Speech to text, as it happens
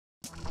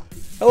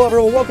Hello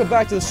everyone, welcome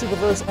back to the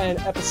Superverse and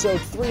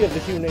episode 3 of the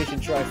Hugh Nation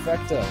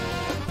Trifecta.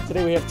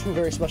 Today we have two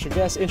very special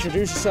guests.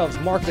 Introduce yourselves,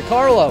 Mark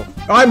DeCarlo.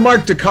 I'm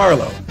Mark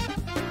DeCarlo.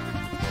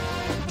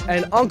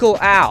 And Uncle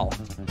Al.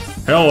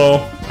 Hello,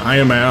 I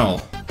am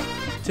Al.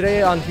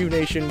 Today on Hugh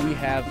Nation we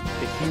have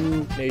the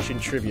Hugh Nation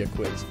Trivia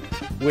Quiz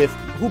with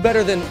who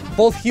better than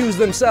both Hughes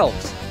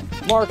themselves.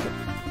 Mark,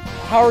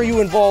 how are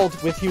you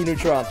involved with Hugh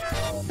Neutron?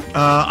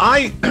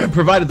 I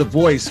provided the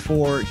voice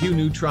for Hugh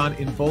Neutron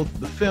in both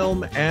the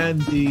film and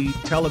the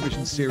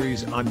television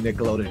series on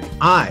Nickelodeon.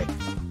 I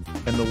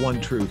am the one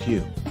true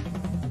Hugh.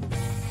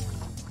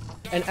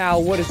 And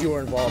Al, what is your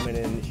involvement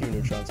in Hugh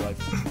Neutron's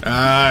life?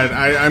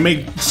 I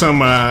make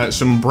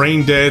some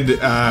brain dead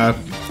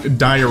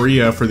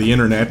diarrhea for the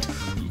internet.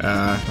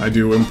 I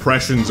do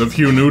impressions of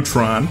Hugh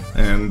Neutron,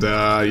 and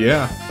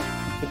yeah.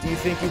 But do you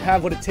think you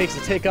have what it takes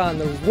to take on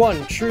the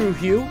one true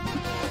Hugh?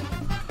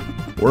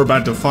 We're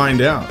about to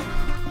find out.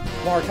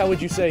 Mark, how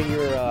would you say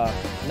your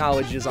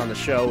knowledge is on the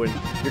show and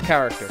your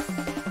character?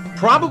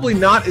 Probably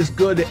not as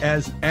good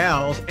as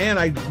Al's, and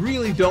I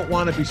really don't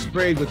want to be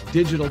sprayed with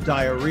digital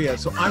diarrhea,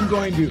 so I'm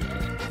going to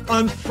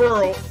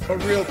unfurl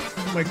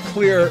my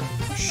clear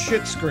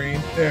shit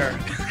screen there.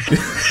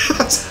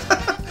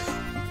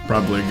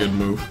 Probably a good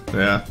move,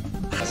 yeah.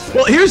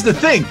 Well, here's the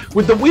thing.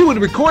 We would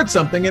record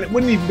something, and it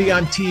wouldn't even be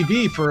on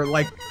TV for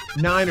like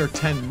 9 or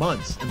 10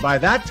 months, and by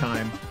that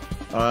time,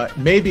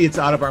 maybe it's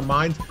out of our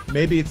minds,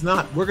 maybe it's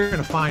not. We're going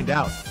to find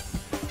out.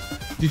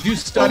 Did you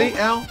study,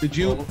 Al? Did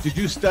you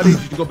study?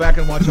 Did you go back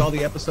and watch all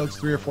the episodes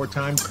 3 or 4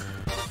 times?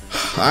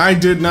 I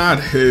did not.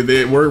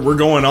 We're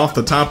going off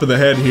the top of the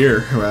head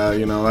here.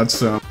 You know, that's...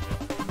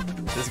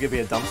 This is going to be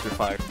a dumpster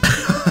fire.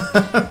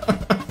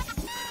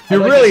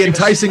 You're really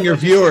enticing your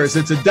viewers.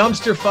 It's a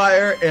dumpster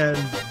fire and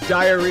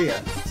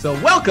diarrhea. So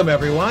welcome,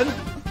 everyone.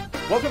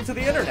 Welcome to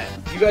the internet.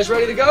 You guys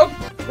ready to go?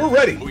 We're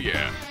ready. Oh,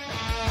 yeah.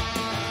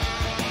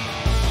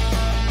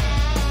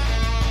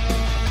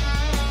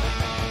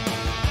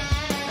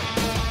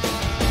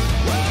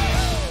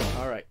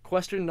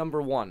 Question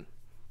number 1.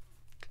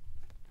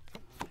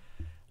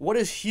 What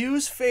is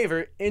Hugh's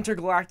favorite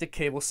intergalactic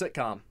cable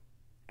sitcom,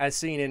 as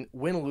seen in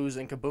Win, Lose,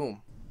 and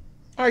Kaboom?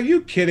 Are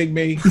you kidding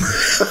me?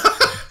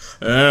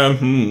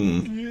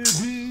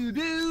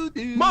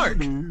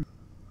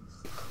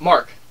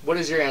 Mark, what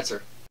is your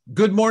answer?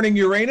 Good Morning,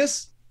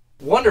 Uranus?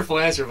 Wonderful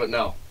answer, but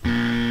no.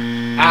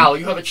 Al,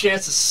 you have a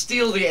chance to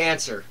steal the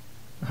answer.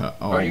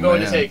 Are you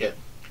going to take it?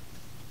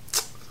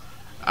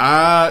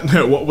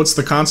 No, what's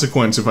the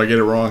consequence if I get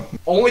it wrong?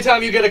 Only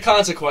time you get a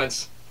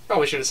consequence,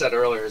 probably should have said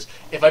earlier, is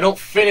if I don't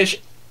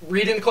finish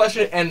reading the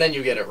question and then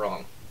you get it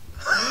wrong.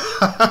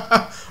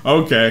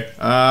 Okay.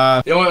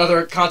 The only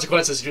other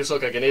consequence is you just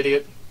look like an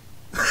idiot.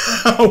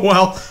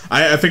 Well,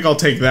 I think I'll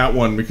take that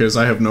one because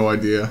I have no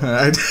idea.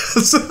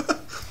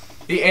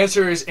 The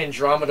answer is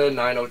Andromeda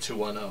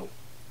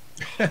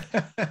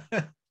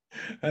 90210.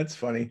 That's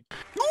funny.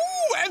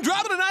 Ooh,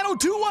 Andromeda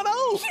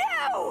 90210!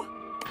 Hugh!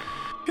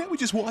 Can't we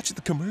just watch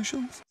the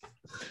commercials?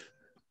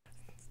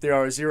 There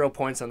are 0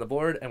 points on the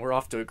board, and we're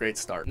off to a great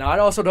start. Now, I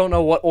also don't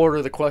know what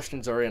order the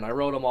questions are in. I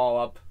wrote them all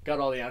up, got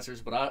all the answers,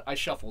 but I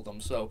shuffled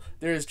them, so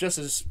they're just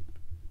as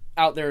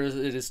out there as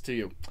it is to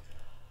you.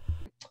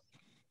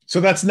 So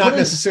that's not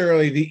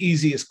necessarily the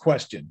easiest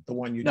question, the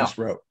one you just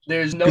wrote.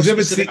 There's no Because if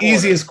it's the order.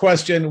 easiest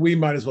question, we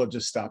might as well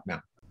just stop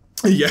now.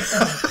 Yeah.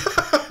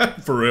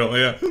 For real,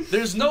 yeah.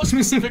 There's no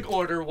specific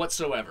order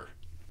whatsoever.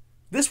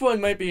 This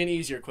one might be an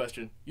easier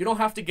question. You don't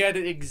have to get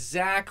it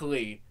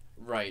exactly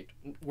right,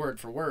 word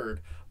for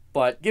word,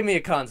 but give me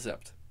a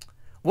concept.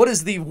 What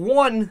is the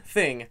one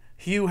thing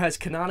Hugh has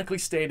canonically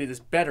stated is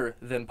better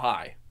than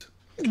pie?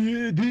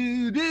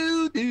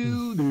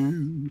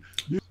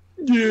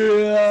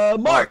 Yeah,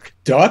 Mark.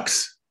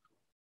 Ducks?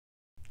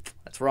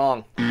 That's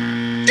wrong.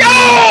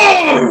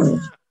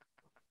 Oh!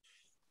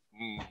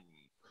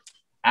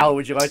 Al,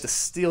 would you like to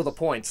steal the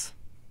points?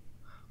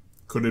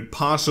 Could it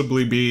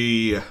possibly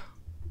be...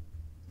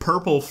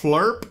 Purple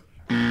Flurp?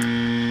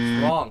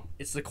 Wrong.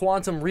 It's the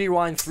Quantum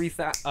Rewind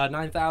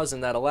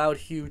 9000 that allowed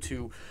Hugh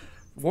to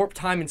warp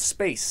time and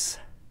space.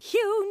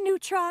 Hugh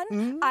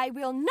Neutron, I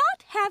will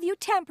not have you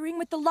tampering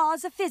with the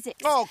laws of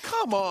physics. Oh,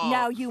 come on!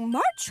 Now you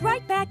march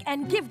right back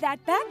and give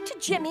that back to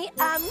Jimmy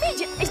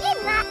immediately.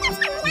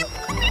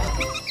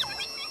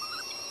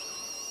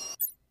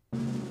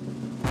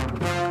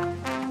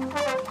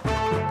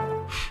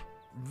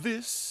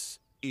 This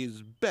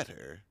is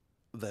better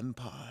than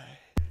pie.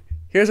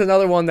 Here's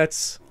another one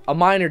that's a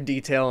minor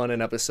detail in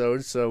an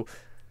episode, so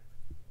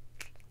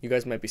you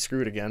guys might be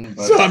screwed again.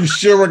 But So I'm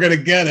sure we're going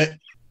to get it.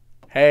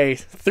 hey,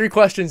 3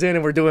 questions in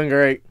and we're doing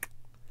great.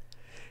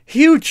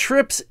 Hugh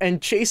trips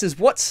and chases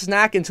what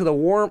snack into the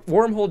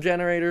wormhole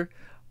generator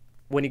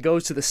when he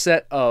goes to the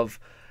set of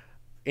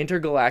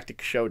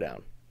Intergalactic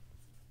Showdown?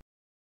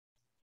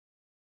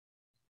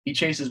 He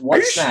chases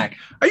what snack?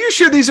 Are you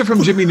sure these are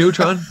from Jimmy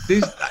Neutron?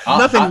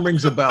 Nothing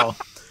rings a bell.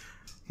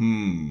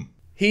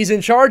 He's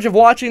in charge of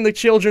watching the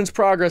children's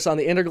progress on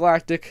the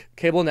intergalactic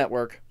cable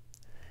network.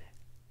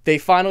 They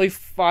finally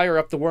fire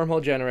up the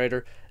wormhole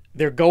generator.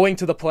 They're going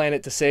to the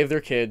planet to save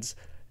their kids.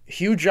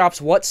 Hugh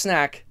drops what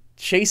snack,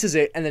 chases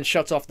it, and then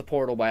shuts off the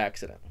portal by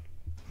accident?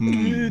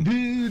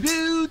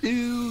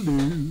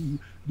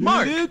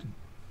 Mark.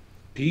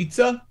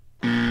 Pizza?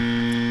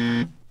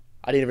 I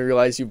didn't even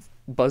realize you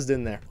buzzed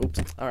in there.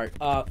 Oops. All right.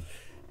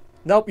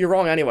 Nope, you're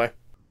wrong anyway.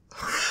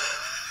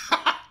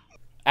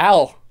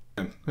 Al.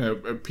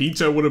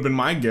 Pizza would have been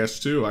my guess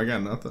too. I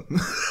got nothing.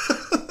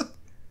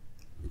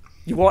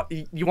 You want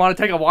to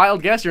take a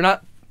wild guess? You're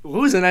not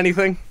losing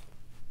anything.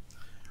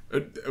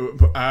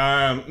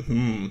 I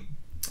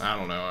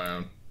don't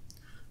know.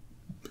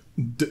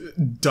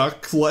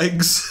 Duck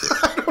legs?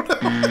 I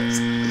don't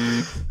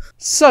know.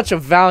 Such a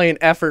valiant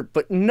effort,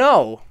 but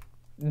no,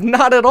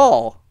 not at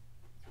all.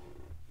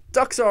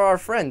 Ducks are our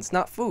friends,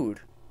 not food.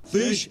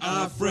 Fish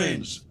are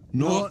friends,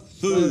 not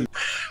food.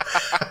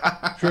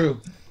 True.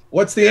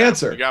 What's the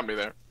answer? You got me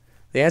there.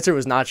 The answer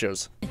was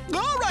nachos.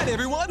 All right,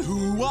 everyone,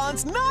 who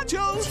wants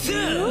nachos? 2,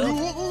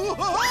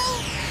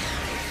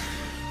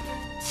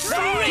 3.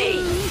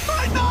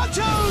 My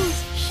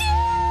nachos!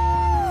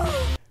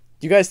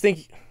 You guys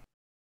think?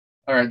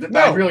 All right. No,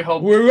 I really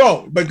hope we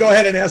won't. But go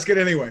ahead and ask it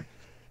anyway.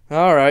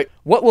 All right.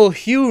 What will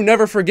Hugh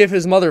never forgive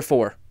his mother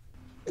for?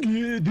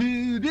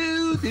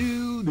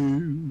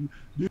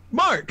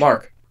 Mark.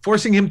 Mark.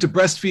 Forcing him to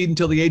breastfeed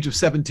until the age of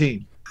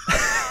 17.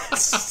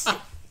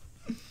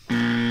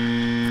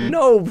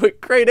 No, but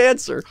great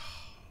answer.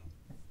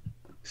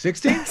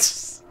 16?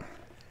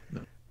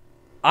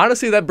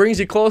 Honestly, that brings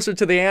you closer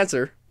to the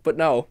answer, but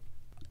no.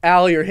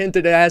 Al, you're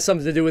hinted it has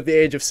something to do with the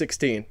age of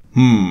 16.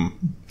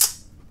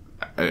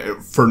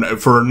 For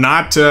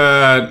not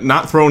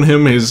throwing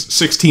him his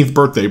 16th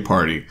birthday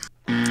party.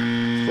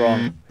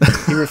 Wrong.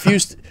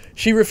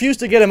 She refused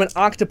to get him an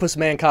Octopus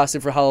Man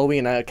costume for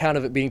Halloween on account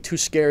of it being too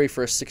scary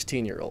for a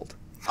 16-year-old.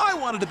 I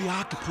wanted to be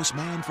Octopus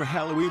Man for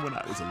Halloween when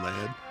I was a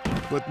lad,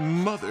 but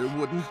Mother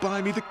wouldn't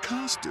buy me the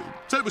costume.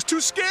 Said it was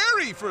too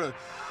scary for a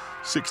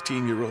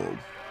 16-year-old.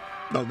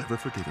 I'll never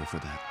forgive her for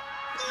that.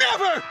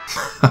 Never!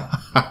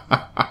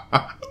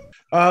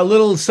 A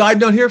little side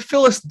note here.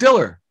 Phyllis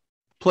Diller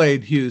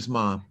played Hugh's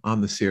mom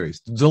on the series.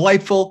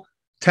 Delightful,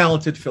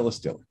 talented Phyllis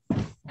Diller.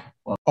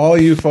 All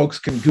you folks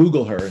can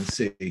Google her and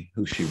see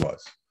who she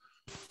was.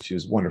 She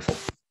was wonderful.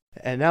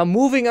 And now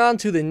moving on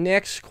to the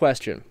next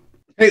question.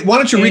 Hey, why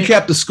don't you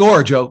recap the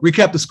score, Joe?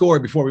 Recap the score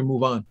before we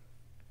move on.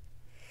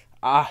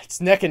 It's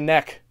neck and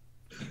neck.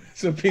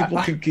 So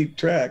people can keep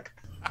track.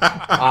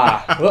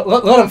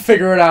 Let them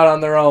figure it out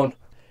on their own.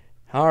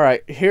 All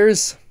right,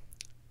 here's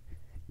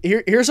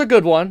a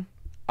good one.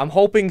 I'm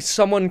hoping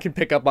someone can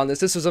pick up on this.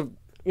 This is a,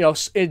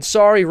 in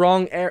Sorry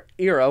Wrong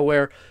era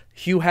where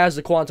Hugh has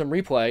the quantum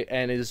replay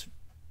and is,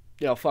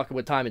 fucking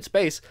with time and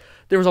space.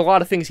 There was a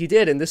lot of things he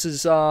did, and this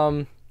is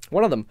one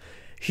of them.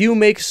 Hugh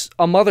makes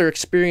a mother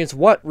experience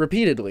what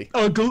repeatedly?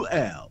 Uncle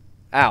Al.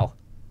 Al.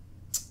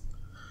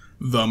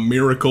 The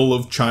miracle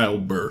of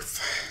childbirth.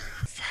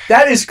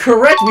 That is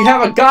correct. We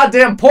have a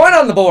goddamn point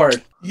on the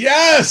board.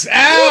 Yes,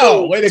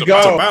 Al. Way to go.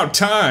 It's about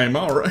time.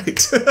 All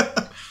right.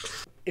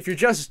 If you're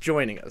just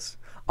joining us,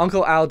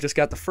 Uncle Al just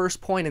got the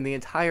first point in the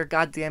entire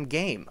goddamn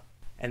game.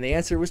 And the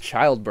answer was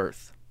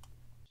childbirth.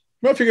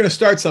 Well, if you're going to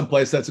start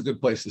someplace, that's a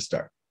good place to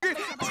start.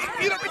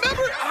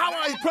 Remember how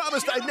I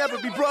promised I'd never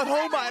be brought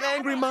home by an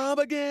angry mom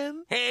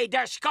again? He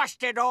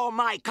disgusted all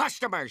my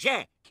customers,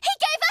 yeah. He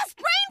gave us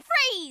brain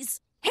freeze!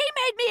 He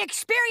made me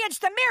experience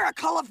the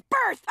miracle of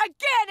birth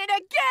again and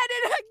again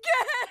and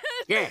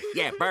again.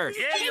 Yeah, birth.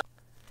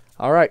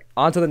 All right,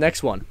 on to the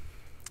next one.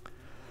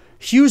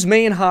 Hugh's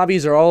main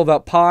hobbies are all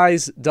about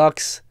pies,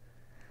 ducks,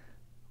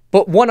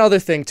 but one other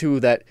thing,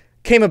 too, that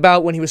came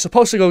about when he was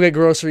supposed to go get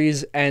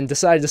groceries and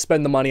decided to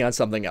spend the money on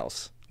something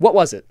else. What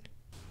was it?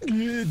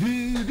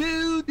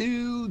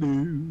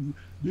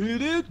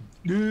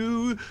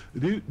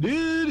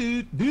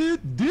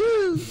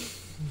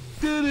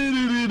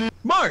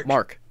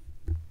 Mark.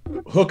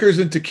 Hookers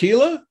and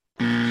tequila?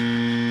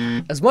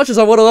 As much as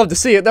I would have loved to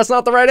see it, that's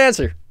not the right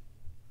answer.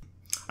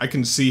 I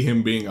can see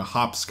him being a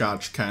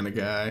hopscotch kind of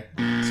guy.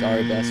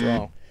 Sorry, that's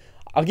wrong.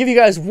 I'll give you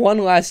guys one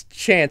last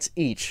chance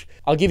each.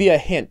 I'll give you a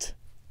hint.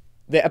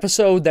 The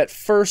episode that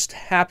first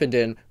happened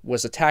in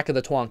was Attack of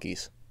the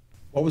Twonkies.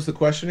 What was the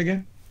question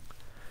again?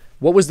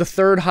 What was the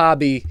third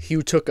hobby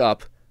Hugh took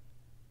up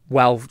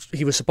while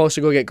he was supposed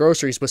to go get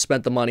groceries but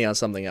spent the money on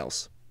something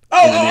else?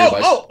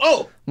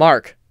 Oh!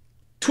 Mark.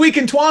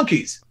 Tweaking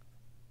Twonkies.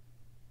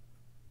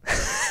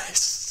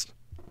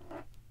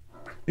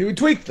 He would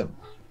tweak them.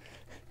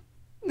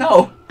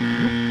 No.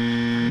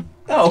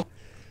 No.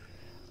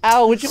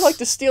 Al, would you like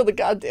to steal the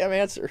goddamn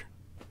answer?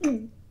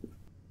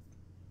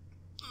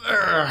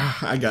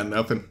 I got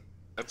nothing.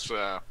 That's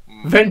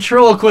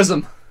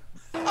Ventriloquism.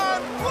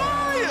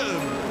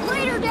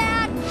 Later,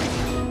 Dad!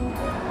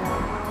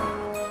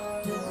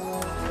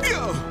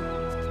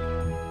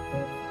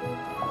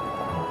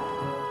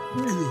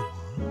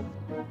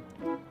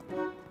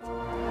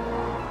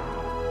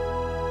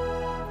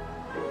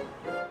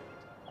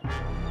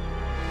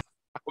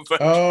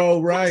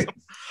 Oh, right.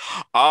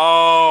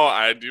 Oh,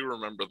 I do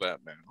remember that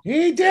now.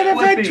 He did a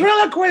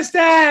ventriloquist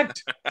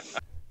act.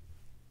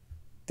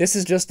 This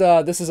is just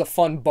this is a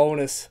fun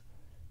bonus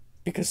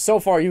because so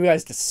far you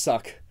guys just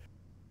suck.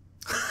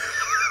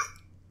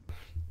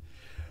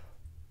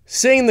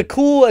 Sing the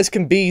Cool as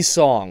Can Be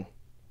song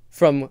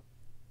from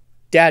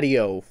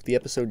Daddy-O, the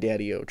episode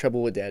Daddy-O,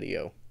 Trouble with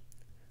Daddy-O.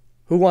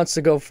 Who wants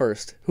to go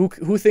first? Who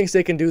thinks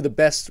they can do the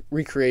best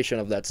recreation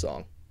of that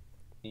song?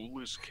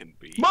 Cool as can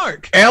be.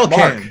 Mark. Al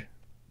can.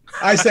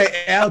 I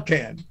say Al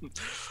can.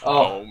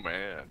 Oh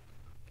man.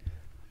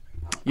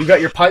 You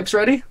got your pipes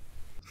ready?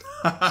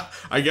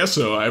 I guess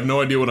so. I have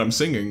no idea what I'm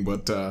singing,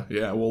 but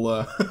yeah,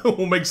 we'll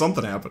we'll make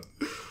something happen.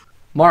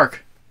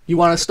 Mark, you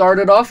want to start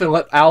it off and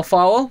let Al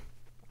follow?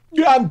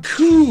 Yeah, I'm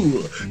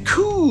cool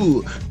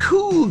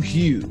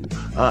Hugh.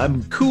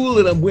 I'm cool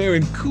and I'm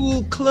wearing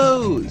cool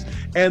clothes.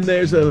 And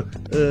there's a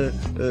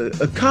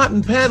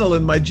cotton panel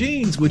in my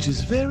jeans, which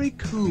is very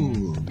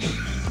cool.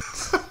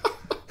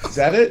 Is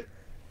that it?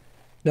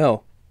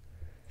 No.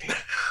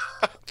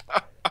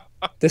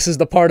 This is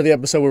the part of the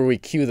episode where we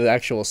cue the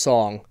actual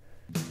song.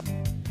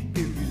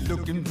 If you're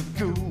looking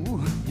for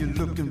cool, you're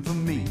looking for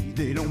me.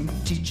 They don't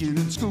teach it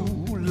in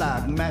school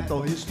like math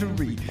or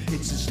history.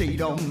 It's a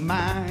state of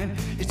mind.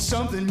 It's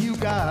something you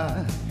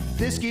got.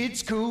 This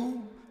kid's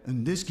cool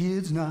and this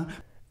kid's not.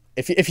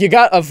 If you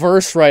got a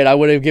verse right, I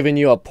would have given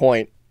you a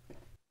point.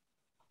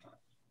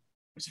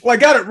 Well, I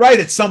got it right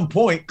at some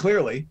point,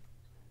 clearly.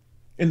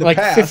 In the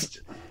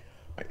past.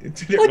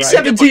 Like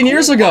 17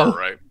 years ago.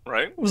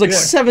 Right? It was like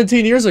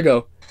 17 years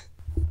ago.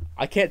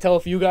 I can't tell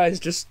if you guys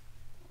just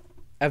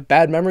have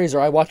bad memories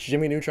or I watch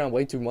Jimmy Neutron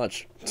way too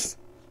much.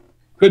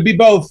 Could be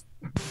both.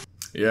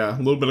 Yeah, a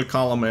little bit of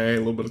column A, a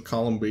little bit of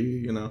column B,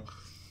 you know.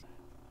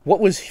 What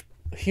was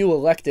Hugh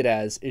elected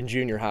as in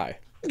junior high?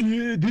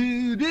 What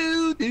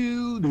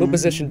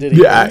position did he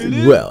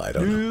play? Well, I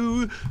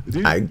don't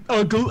know.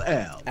 Uncle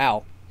Al.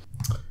 Al.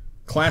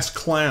 Class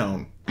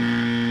clown.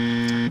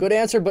 Good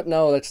answer, but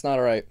no, that's not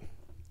right.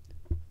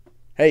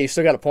 Hey, you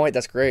still got a point.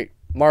 That's great.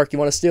 Mark, you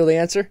want to steal the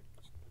answer?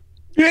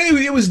 Yeah,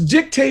 it was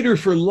dictator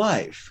for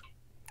life.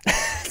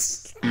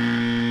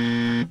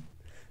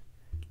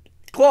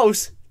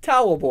 Close.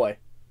 Towel boy.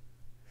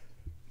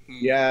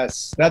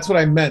 Yes, that's what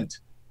I meant.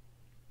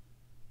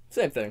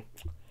 Same thing.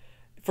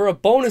 For a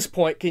bonus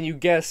point, can you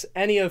guess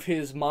any of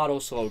his motto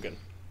slogan?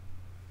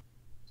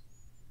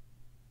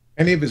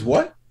 Any of his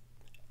what?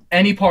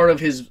 Any part of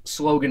his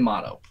slogan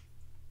motto.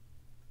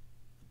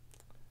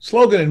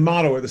 Slogan and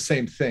motto are the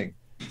same thing.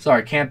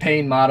 Sorry,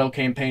 campaign motto,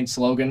 campaign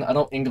slogan. I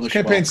don't English.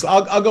 Campaign.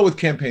 I'll go with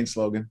campaign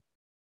slogan.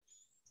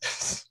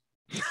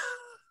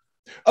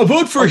 A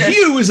vote for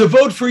Hugh is a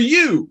vote for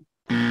you.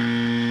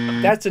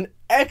 That's an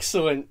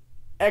excellent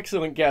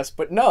guess,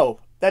 but no,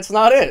 that's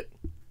not it.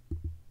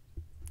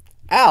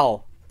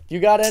 Al, you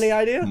got any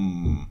idea?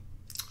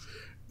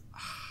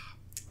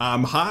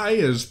 I'm high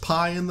as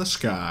pie in the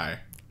sky.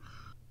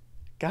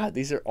 God,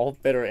 these are all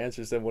better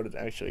answers than what it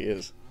actually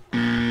is.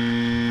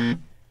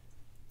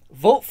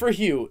 Vote for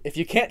Hugh. If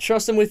you can't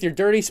trust him with your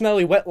dirty,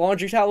 smelly, wet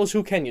laundry towels,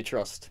 who can you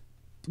trust?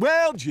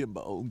 Well,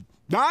 Jimbo,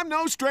 I'm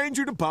no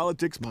stranger to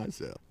politics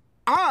myself.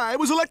 I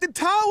was elected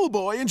towel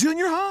boy in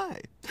junior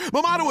high.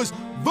 My motto was,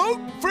 vote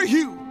for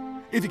Hugh.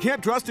 If you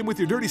can't trust him with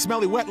your dirty,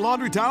 smelly, wet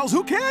laundry towels,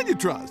 who can you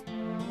trust?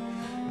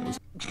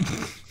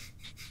 It's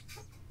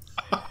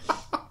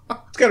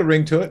got a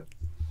ring to it.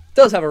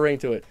 Does have a ring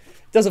to it.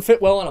 Doesn't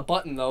fit well on a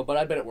button, though, but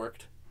I bet it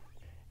worked.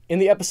 In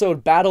the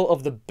episode Battle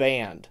of the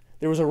Band,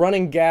 there was a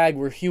running gag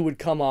where Hugh would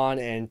come on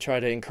and try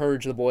to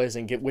encourage the boys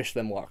and wish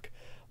them luck.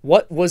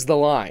 What was the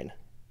line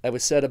that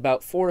was said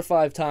about 4 to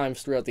 5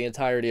 times throughout the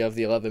entirety of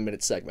the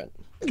 11-minute segment?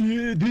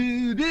 Yeah,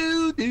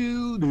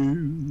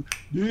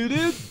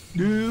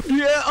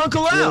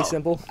 Uncle Al. Really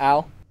simple.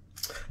 Al?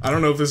 I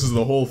don't know if this is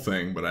the whole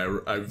thing, but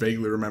I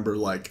vaguely remember,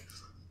 like,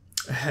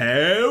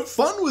 have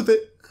fun with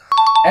it.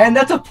 And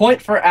that's a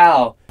point for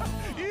Al.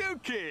 You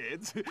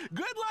kids,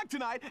 good luck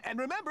tonight, and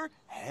remember,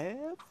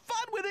 have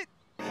fun with it.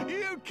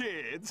 You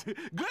kids,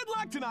 good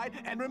luck tonight,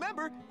 and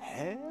remember,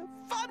 have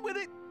fun with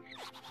it.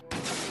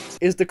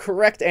 Is the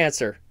correct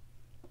answer.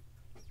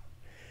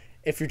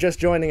 If you're just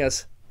joining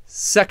us,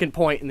 second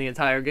point in the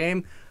entire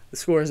game. The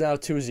score is now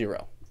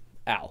 2-0.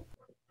 Al.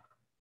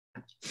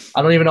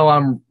 I don't even know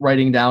I'm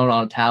writing down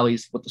on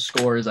tallies what the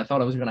score is. I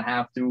thought I was going to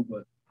have to,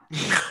 but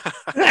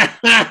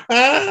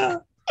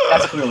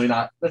that's clearly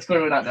not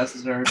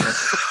necessary. But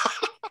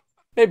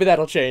maybe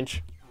that'll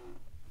change.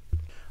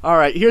 All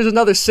right, here's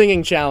another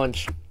singing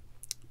challenge.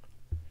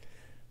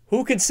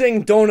 Who can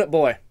sing Donut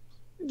Boy?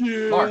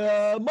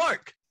 Yeah,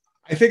 Mark.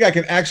 I think I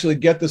can actually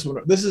get this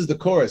one. This is the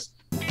chorus.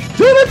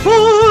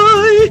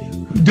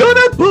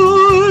 Donut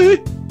boy,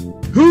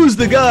 who's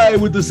the guy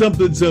with the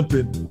something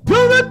something?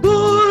 Donut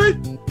boy.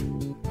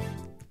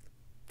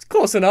 It's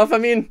close enough. I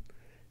mean,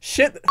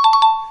 shit.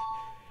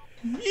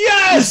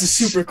 Yes! He's a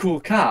super cool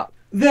cop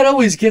that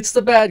always gets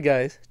the bad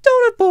guys.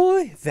 Donut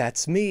boy,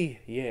 that's me.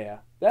 Yeah,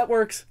 that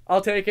works.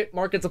 I'll take it.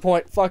 Mark gets a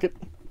point. Fuck it.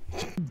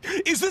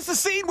 Is this the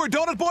scene where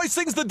Donut Boy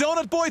sings the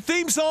Donut Boy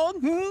theme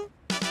song?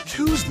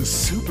 Who's the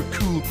super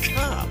cool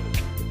cop?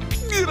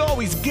 It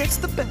always gets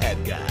the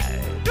bad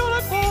guy.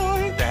 Donut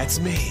boy! That's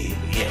me,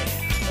 yeah.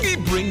 He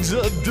brings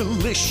a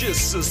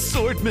delicious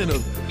assortment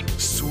of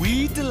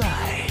sweet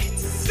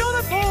delights.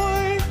 Donut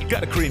boy!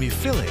 Got a creamy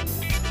filling.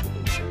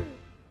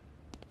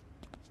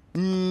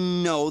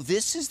 No,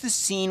 this is the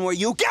scene where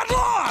you get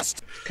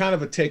lost! Kind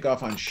of a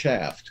takeoff on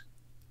Shaft.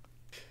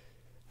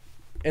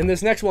 In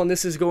this next one,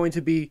 this is going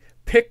to be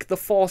pick the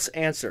false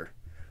answer.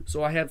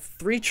 So I have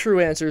 3 true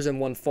answers and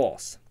 1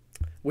 false.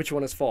 Which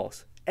one is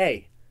false?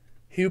 A.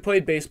 Hugh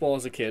played baseball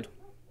as a kid.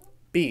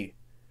 B.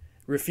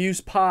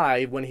 Refused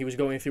pie when he was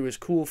going through his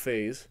cool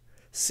phase.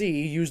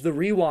 C. Used the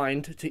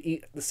rewind to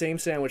eat the same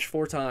sandwich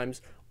 4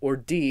 times. Or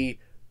D.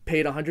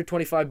 Paid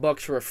 $125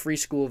 for a free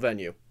school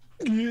venue.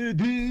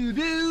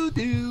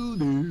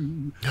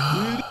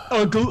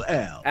 Uncle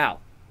Al.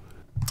 Al.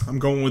 I'm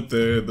going with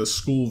the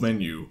school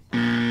venue.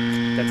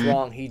 That's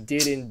wrong. He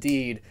did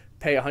indeed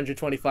pay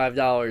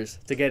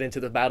 $125 to get into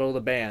the Battle of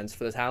the Bands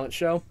for the talent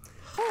show.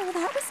 Oh,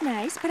 that was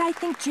nice, but I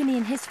think Jimmy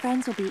and his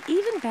friends will be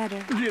even better.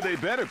 Yeah, they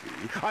better be.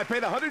 I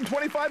paid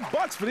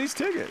 $125 for these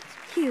tickets.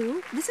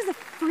 Hugh, this is a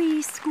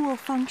free school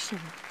function.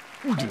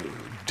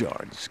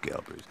 Darn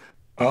scalpers.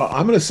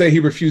 I'm going to say he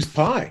refused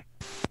pie.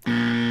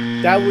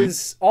 That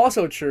was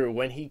also true.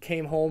 When he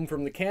came home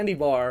from the candy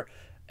bar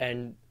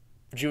and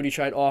Judy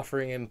tried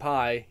offering him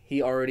pie,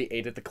 he already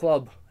ate at the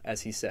club,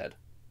 as he said.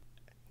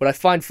 What I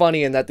find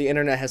funny and that the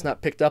internet has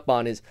not picked up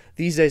on is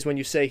these days when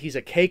you say he's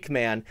a cake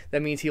man,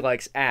 that means he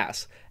likes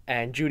ass.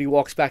 And Judy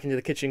walks back into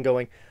the kitchen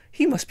going,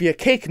 he must be a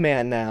cake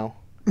man now.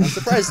 I'm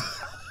surprised.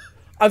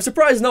 I'm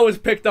surprised no one's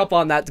picked up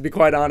on that, to be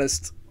quite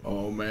honest.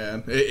 Oh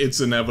man,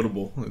 it's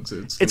inevitable.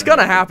 It's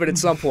gonna happen at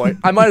some point.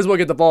 I might as well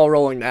get the ball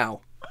rolling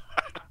now.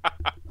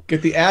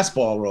 Get the ass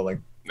ball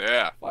rolling.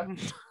 Yeah.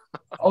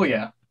 Oh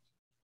yeah.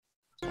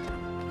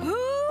 Who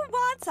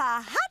wants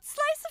a hot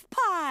slice of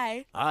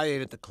pie? I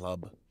ate at the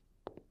club.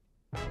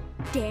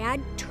 Dad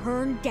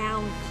turned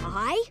down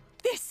pie?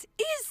 This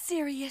is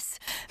serious.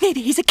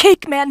 Maybe he's a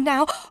cake man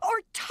now.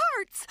 Or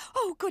tarts.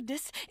 Oh,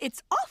 goodness.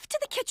 It's off to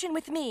the kitchen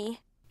with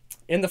me.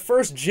 In the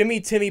first Jimmy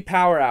Timmy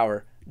Power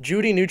Hour,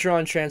 Judy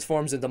Neutron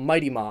transforms into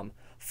Mighty Mom,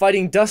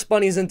 fighting dust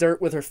bunnies and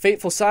dirt with her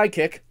fateful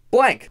sidekick,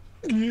 Blank.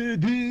 Yeah,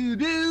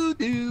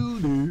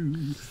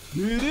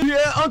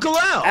 Uncle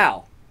Al.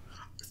 Al.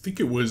 I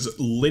think it was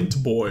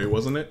Lint Boy,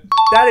 wasn't it?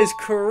 That is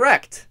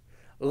correct.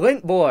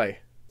 Lint Boy.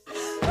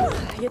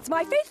 It's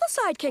my faithful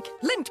sidekick,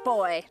 Lint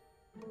Boy.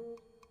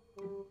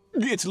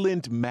 It's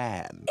Lint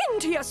Man.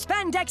 Into your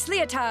spandex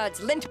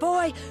leotards, Lint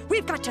Boy.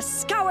 We've got to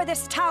scour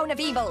this town of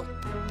evil.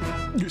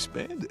 Your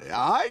spandex?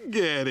 I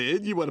get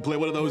it. You want to play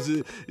one of those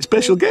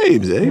special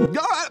games, eh? All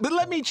right, but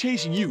let me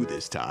chase you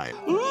this time.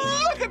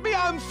 Look at me,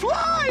 I'm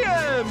flying!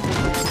 I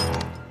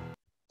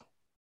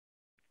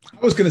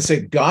was going to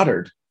say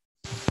Goddard.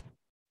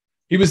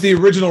 He was the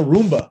original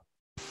Roomba.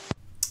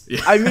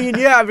 Yeah. I mean,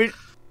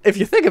 if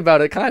you think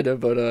about it, kind of,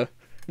 but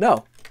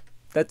no,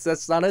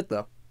 that's not it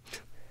though.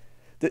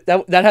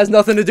 That has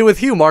nothing to do with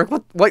Hugh, Mark.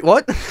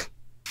 What?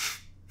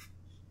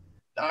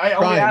 I'm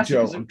trying,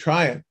 Joe. I'm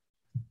trying.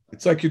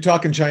 It's like you're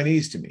talking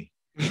Chinese to me.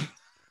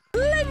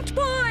 Lint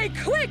Boy,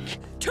 quick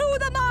to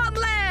the mom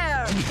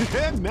lair!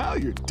 And now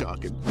you're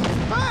talking.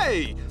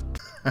 Hey!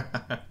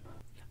 I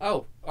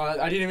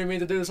didn't even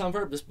mean to do this on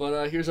purpose,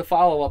 but here's a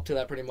follow-up to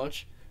that pretty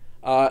much.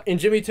 In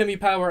Jimmy Timmy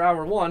Power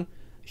Hour 1,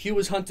 Hugh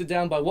was hunted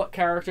down by what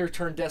character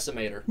turned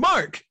decimator?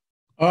 Mark!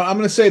 I'm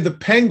going to say the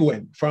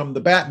Penguin from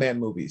the Batman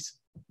movies.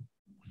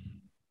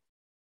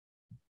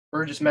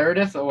 Burgess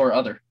Meredith or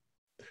other?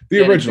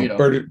 The original,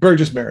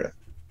 Burgess Meredith.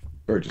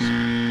 Burgess.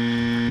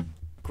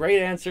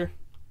 Great answer.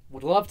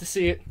 Would love to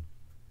see it.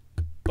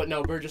 But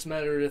no, Burgess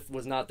Meredith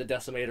was not the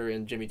decimator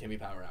in Jimmy Timmy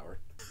Power Hour.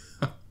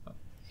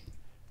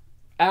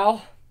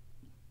 Al?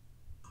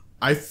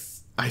 I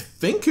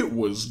think it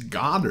was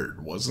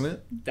Goddard, wasn't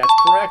it? That's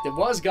correct. It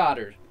was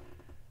Goddard.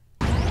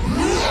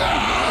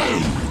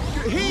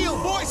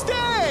 Heel, boy,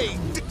 stay!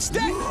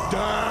 Stay!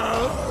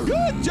 Down!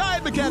 Good,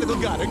 giant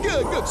mechanical Goddard.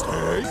 Good,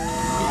 stay.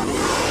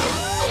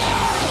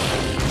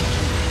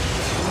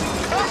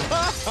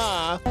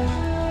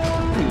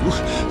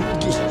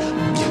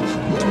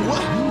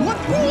 What?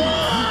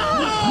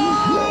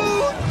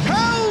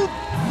 Help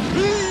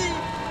me!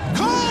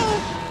 Call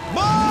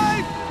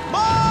my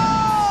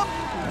mom!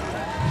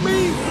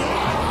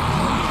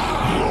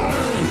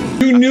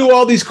 You knew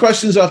all these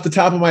questions off the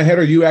top of my head,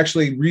 or you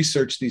actually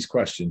researched these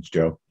questions,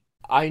 Joe?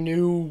 I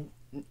knew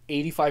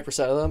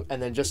 85% of them,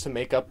 and then just to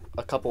make up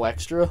a couple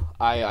extra,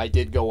 I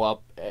did go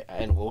up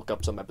and look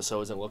up some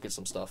episodes and look at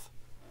some stuff.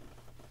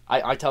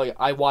 I tell you,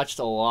 I watched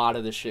a lot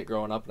of this shit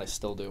growing up, and I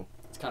still do.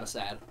 It's kind of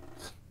sad.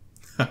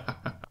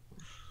 At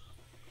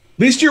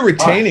least you're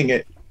retaining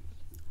it.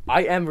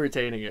 I am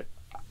retaining it.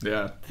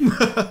 Yeah.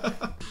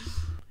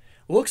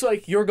 Looks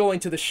like You're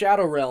Going to the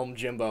Shadow Realm,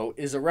 Jimbo,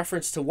 is a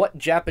reference to what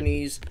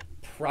Japanese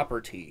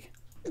property?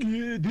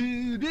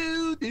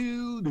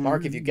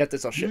 Mark, if you get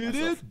this, I'll shit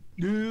myself.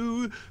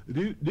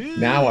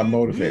 Now I'm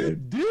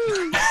motivated.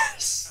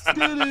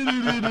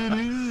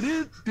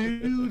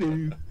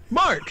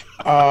 Mark.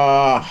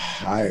 I'm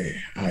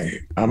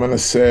gonna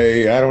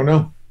say I don't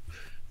know.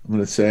 I'm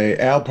gonna say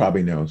Al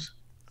probably knows.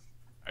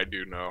 I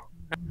do know.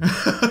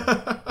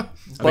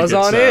 Buzz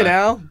on in,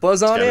 Al.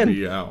 Buzz on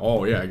in.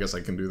 Oh yeah, I guess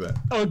I can do that.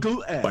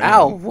 Uncle Al.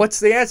 Al, what's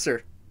the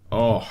answer?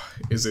 Oh,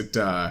 is it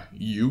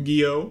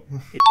Yu-Gi-Oh?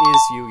 It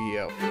is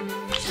Yu-Gi-Oh.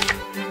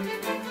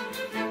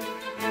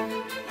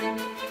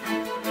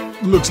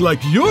 Looks like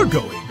you're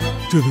going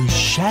to the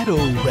Shadow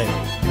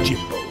Realm,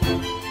 Jimbo.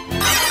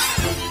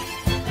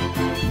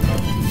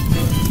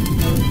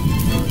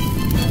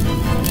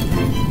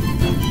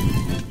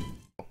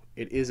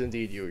 It is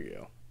indeed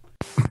Yu-Gi-Oh.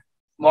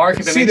 Mark,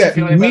 if it makes you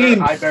feel any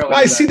better, I barely.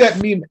 I see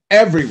that meme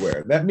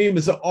everywhere. That meme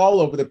is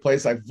all over the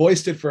place. I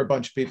voiced it for a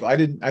bunch of people. I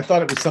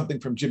thought it was something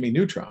from Jimmy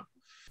Neutron.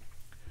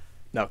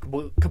 No,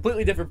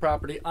 completely different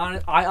property. I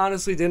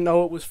honestly didn't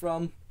know it was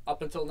from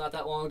up until not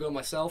that long ago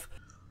myself.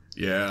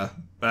 Yeah,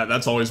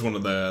 that's always one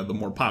of the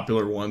more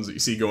popular ones that you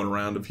see going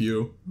around of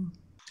Hugh.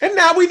 And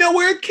now we know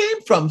where it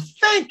came from.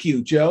 Thank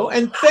you, Joe,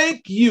 and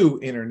thank you,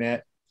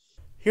 Internet.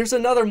 Here's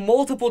another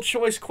multiple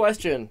choice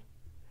question.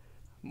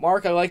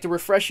 Mark, I'd like to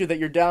refresh you that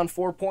you're down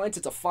 4 points.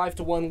 It's a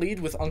 5-1 lead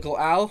with Uncle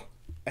Al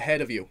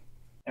ahead of you.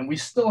 And we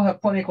still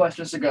have plenty of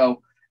questions to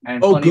go,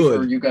 and plenty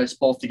for you guys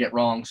both to get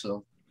wrong,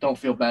 so don't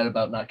feel bad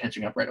about not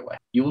catching up right away.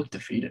 You look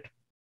defeated.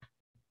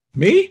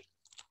 Me?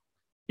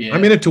 Yeah.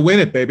 I'm in it to win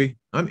it, baby.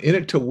 I'm in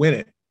it to win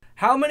it.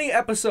 How many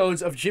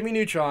episodes of Jimmy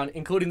Neutron,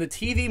 including the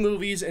TV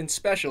movies and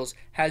specials,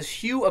 has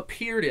Hugh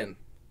appeared in?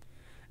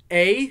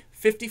 A,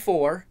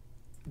 54,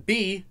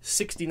 B,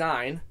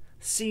 69,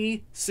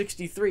 C,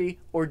 63,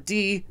 or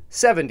D,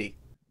 70?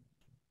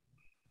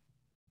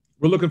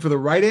 We're looking for the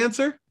right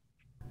answer?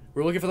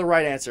 We're looking for the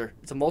right answer.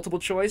 It's a multiple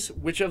choice.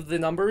 Which of the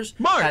numbers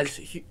has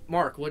Hugh...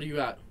 Mark, what do you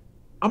got?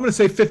 I'm going to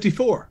say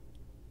 54.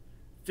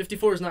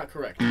 54 is not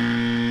correct.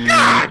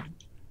 God!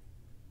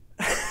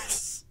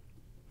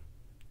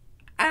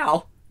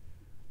 Al,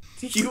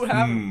 do you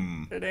have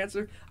an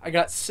answer? I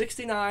got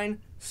 69,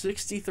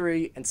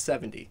 63, and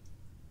 70.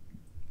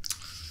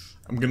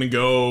 I'm going to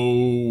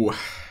go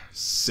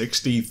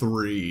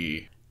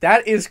 63.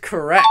 That is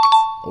correct.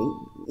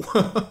 Oh.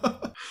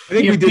 I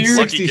think we did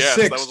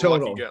 66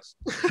 total.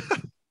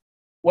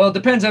 Well, it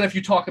depends on if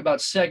you talk about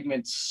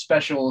segments,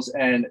 specials,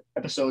 and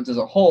episodes as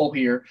a whole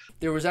here.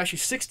 There was actually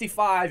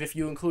 65 if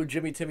you include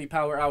Jimmy Timmy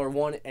Power Hour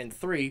 1 and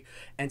 3,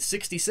 and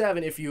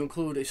 67 if you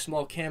include a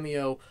small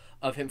cameo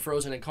of him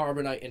frozen in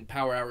carbonite in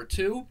Power Hour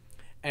 2,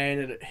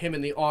 and him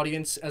in the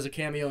audience as a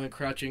cameo in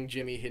Crouching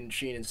Jimmy Hidden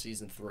Sheen in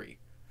Season 3.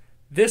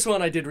 This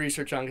one I did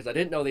research on because I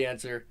didn't know the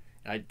answer.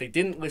 They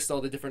didn't list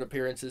all the different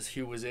appearances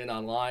Hugh was in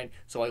online,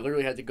 so I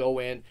literally had to go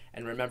in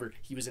and remember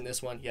he was in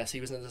this one, yes,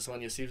 he was in this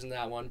one, yes, he was in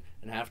that one,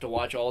 and I have to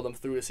watch all of them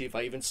through to see if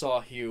I even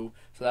saw Hugh.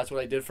 So that's what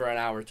I did for an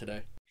hour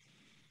today.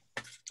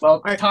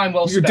 Well, time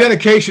well spent. Your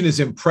dedication is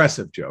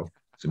impressive, Joe.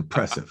 It's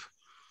impressive.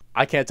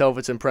 I can't tell if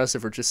it's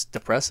impressive or just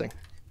depressing.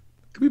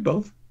 Could be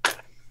both.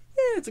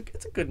 Yeah, it's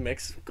a good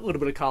mix. A little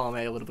bit of column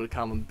A, a little bit of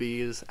column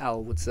B, as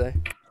Al would say.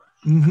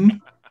 Mm-hmm.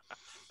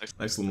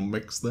 Nice little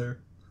mix there.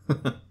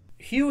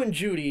 Hugh and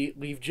Judy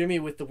leave Jimmy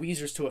with the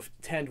Weezers to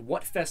attend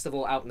what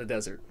festival out in the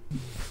desert?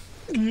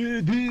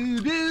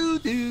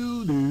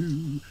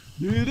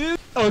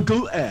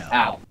 Uncle Al.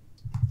 Ow.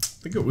 I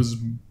think it was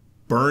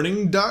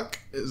Burning Duck.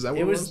 Is that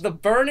what it was? It was the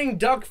Burning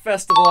Duck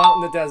Festival out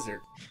in the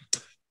desert.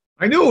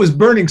 I knew it was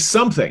burning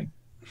something.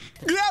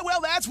 Yeah, well,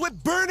 that's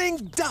what Burning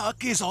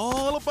Duck is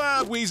all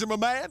about, Weezer, my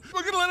man.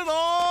 We're gonna let it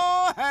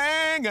all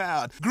hang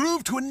out.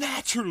 Groove to a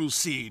natural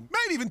scene.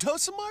 Maybe even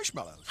toast some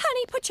marshmallows.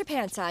 Honey, put your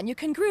pants on. You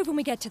can groove when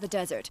we get to the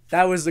desert.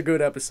 That was a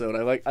good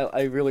episode.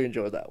 I really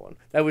enjoyed that one.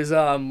 That was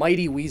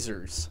Mighty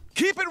Weezers.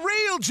 Keep it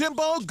real,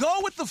 Jimbo. Go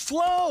with the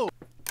flow.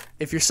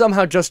 If you're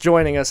somehow just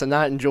joining us and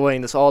not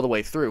enjoying this all the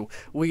way through,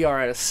 we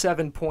are at a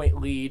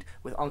 7-point lead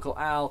with Uncle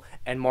Al,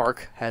 and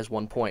Mark has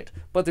 1 point.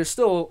 But there's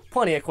still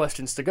plenty of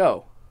questions to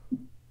go.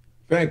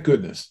 Thank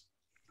goodness.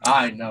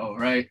 I know,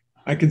 right?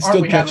 I can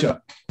still catch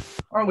up.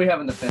 Aren't we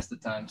having the best of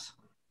times?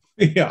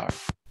 Yeah.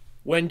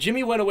 When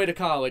Jimmy went away to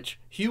college,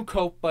 Hugh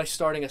coped by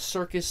starting a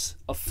circus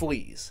of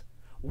fleas.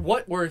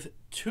 What were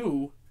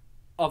 2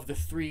 of the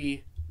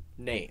 3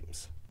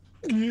 names?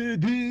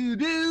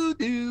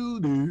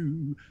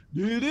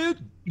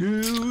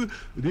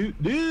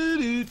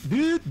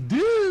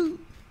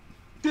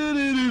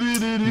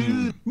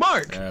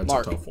 Mark. That's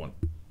Mark. a tough one.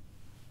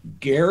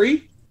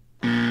 Gary?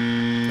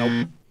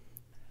 Nope.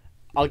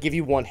 I'll give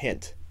you one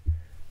hint.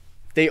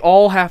 They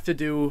all have to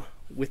do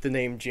with the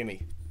name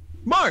Jimmy.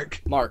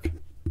 Mark. Mark.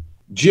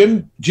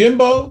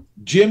 Jimbo,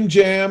 Jim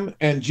Jam,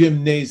 and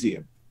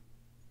Gymnasium.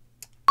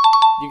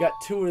 You got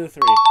 2 of the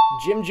 3.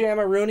 Jim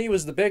Jam-a-Rooney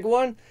was the big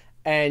one,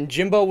 and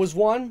Jimbo was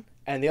 1,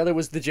 and the other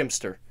was the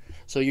Jimster.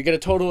 So you get a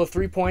total of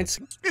 3 points.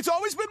 It's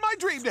always been my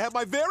dream to have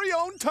my very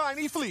own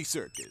tiny flea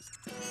circus.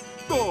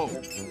 Oh,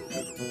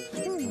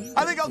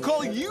 I think I'll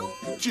call you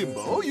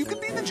Jimbo. You can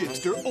be the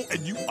Jimster. Oh, and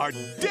you are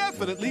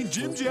definitely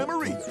Jim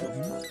Jamboree.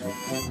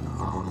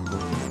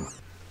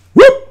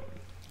 Whoop!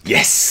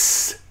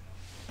 Yes!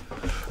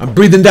 I'm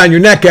breathing down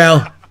your neck,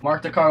 Al.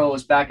 Mark DeCarlo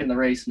is back in the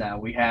race now.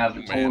 We have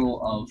a total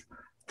of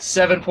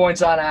 7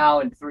 points on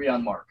Al and 3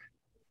 on Mark.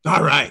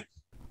 All right.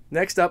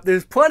 Next up,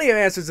 there's plenty of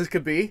answers this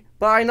could be,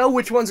 but I know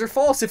which ones are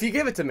false if you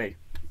give it to me.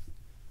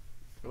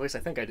 Or at least I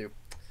think I do.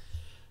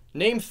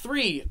 Name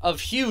 3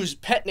 of Hugh's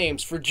pet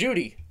names for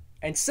Judy,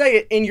 and say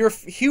it in your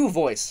Hugh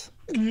voice.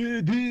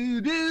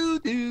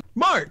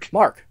 Mark.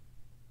 Mark.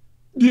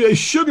 Yeah,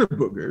 Sugar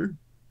Booger.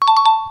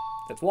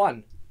 That's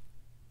 1.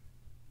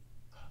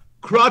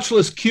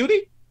 Crotchless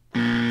Cutie.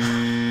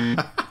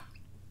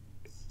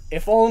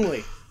 If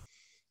only.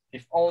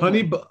 If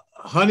only.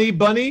 Honey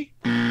Bunny.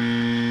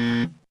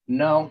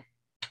 No,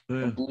 I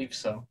don't believe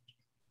so.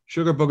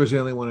 Sugar Booger's the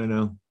only one I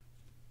know.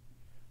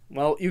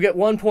 Well, you get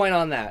 1 point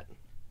on that.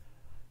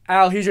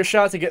 Al, here's your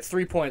shot to get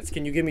 3 points.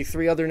 Can you give me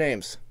 3 other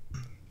names?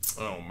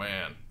 Oh,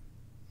 man.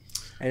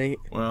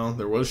 Well,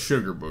 there was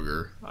Sugar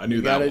Booger. I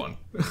knew that one.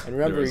 And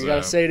remember, you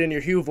gotta say it in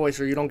your Hugh voice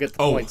or you don't get the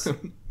points.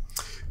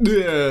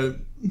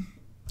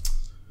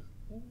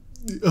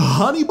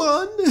 Honey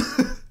Bun?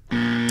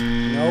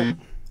 Nope.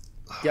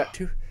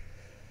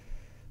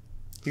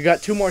 You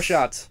got 2 more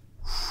shots.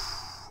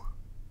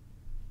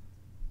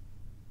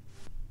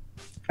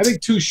 I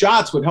think 2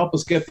 shots would help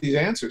us get these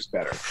answers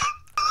better.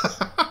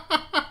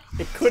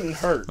 It couldn't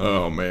hurt.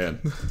 Oh, man.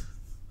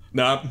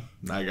 Nah,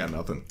 I got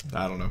nothing.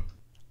 I don't know.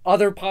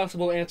 Other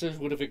possible answers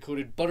would have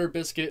included Butter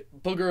Biscuit,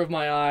 Booger of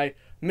My Eye,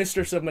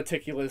 Mistress of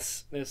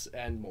Meticulousness,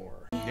 and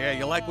more. Yeah,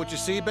 you like what you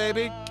see,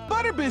 baby?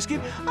 Butter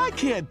Biscuit? I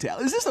can't tell.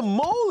 Is this a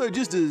mole or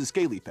just a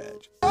scaly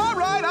patch? All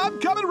right, I'm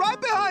coming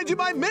right behind you,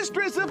 my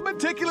mistress of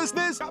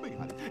meticulousness. Coming,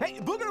 honey. Hey,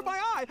 Booger of My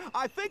Eye,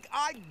 I think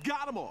I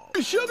got them all.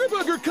 Sugar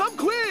Booger, come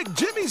quick.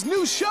 Jimmy's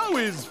new show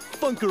is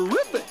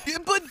funkerific. Yeah,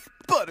 but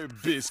Butter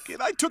Biscuit,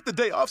 I took the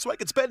day off so I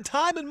could spend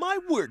time in my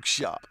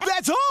workshop.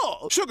 That's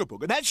all. Sugar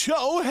Booger, that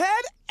show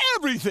had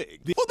everything.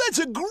 Well, that's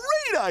a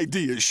great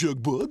idea, Sugar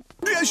Booger.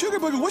 Yeah, Sugar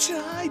Booger, what should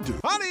I do?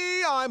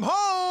 Honey, I'm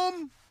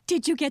home.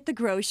 Did you get the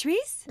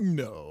groceries?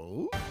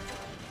 No.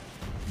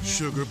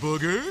 Sugar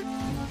Booger?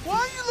 Why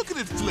are you looking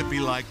at Flippy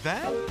like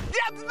that?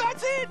 Yeah,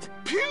 that's it!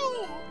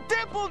 Pew!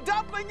 Dimple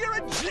Dumpling, you're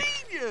a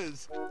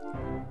genius!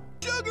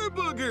 Sugar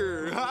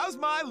Booger, how's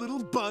my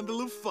little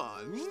bundle of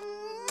fun?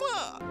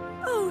 Mwah!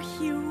 Oh,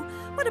 Hugh,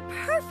 what a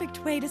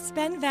perfect way to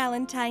spend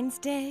Valentine's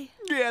Day.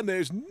 Yeah, and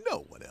there's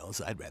no one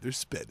else I'd rather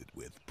spend it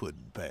with,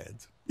 Puddin'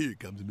 Pants. Here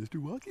comes Mr.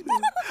 Walking.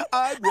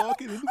 I'm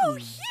walking in the room.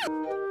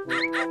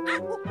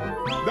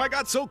 I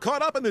got so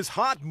caught up in this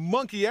hot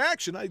monkey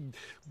action,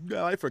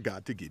 I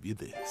forgot to give you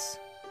this.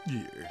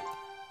 Here,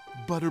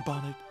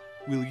 Butterbonnet,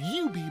 will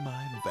you be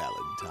my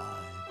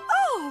Valentine?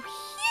 Oh,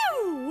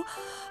 Hugh!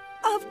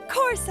 Of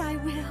course I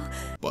will.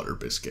 Butter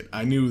Biscuit.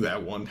 I knew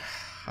that one.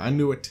 I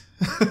knew it.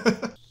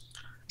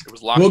 It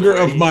was locked Booger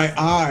away. of My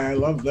Eye. I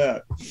love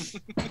that.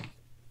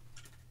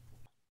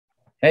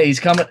 Hey, he's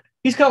coming.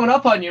 He's coming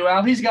up on you,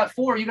 Al. He's got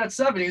 4. You got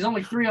 7. He's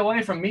only 3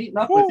 away from meeting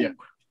up with you.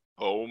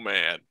 Oh,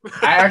 man.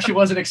 I actually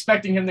wasn't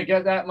expecting him to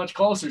get that much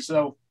closer,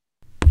 so.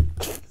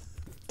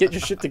 Get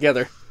your shit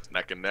together.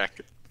 Neck and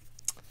neck.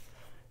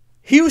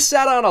 Hugh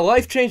sat on a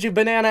life-changing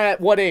banana at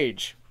what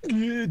age?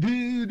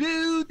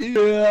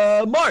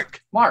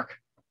 Mark. Mark.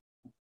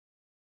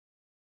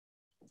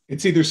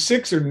 It's either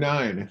 6 or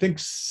 9. I think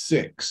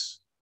 6.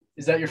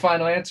 Is that your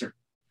final answer?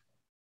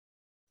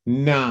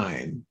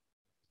 9.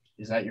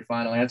 Is that your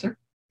final answer?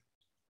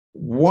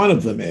 One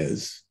of them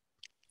is.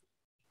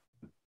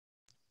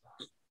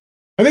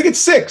 I think it's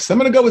 6. I'm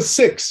going to go with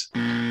 6.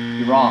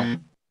 You're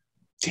wrong.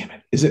 Damn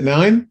it. Is it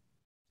 9?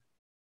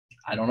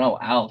 I don't know.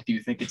 Al, do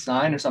you think it's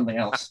 9 or something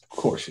else? Of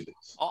course it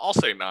is. I'll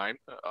say 9.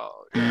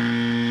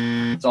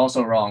 Yeah. It's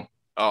also wrong.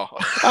 Oh.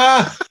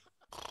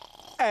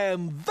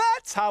 And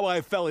that's how I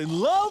fell in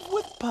love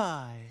with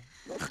pie.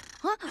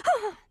 Huh?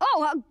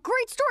 Oh,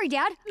 great story,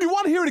 Dad. You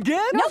want to hear it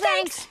again? No,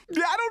 thanks.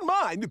 Yeah, I don't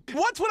mind.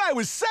 Once when I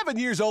was 7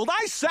 years old,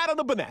 I sat on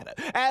a banana.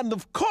 And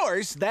of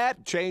course,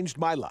 that changed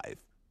my life.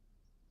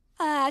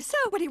 So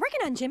what are you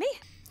working on, Jimmy?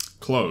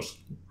 Close.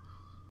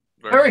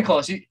 Very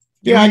close.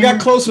 Yeah, I got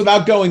close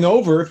without going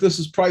over. If this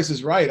is Price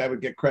is Right, I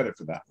would get credit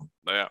for that one.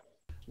 Yeah.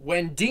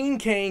 When Dean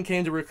Cain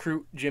came to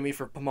recruit Jimmy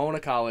for Pomona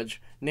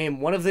College, name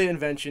one of the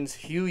inventions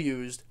Hugh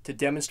used to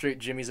demonstrate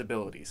Jimmy's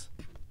abilities.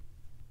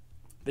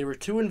 There were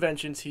 2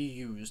 inventions he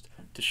used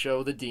to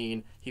show the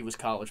dean he was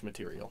college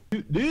material.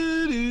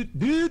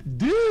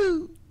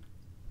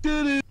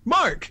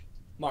 Mark.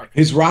 Mark.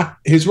 His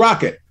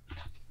rocket.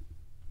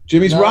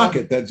 Jimmy's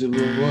rocket that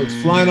was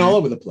flying all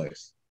over the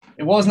place.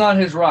 It was not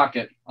his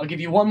rocket. I'll give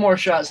you one more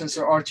shot since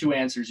there are 2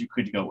 answers you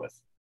could go with.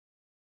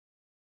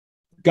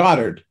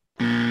 Goddard.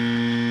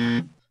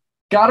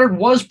 Goddard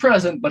was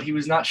present, but he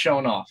was not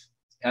shown off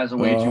as a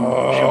way to show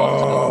off his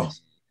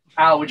abilities.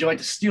 Al, would you like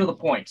to steal the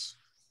points?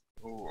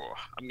 Ooh,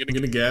 I'm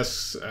gonna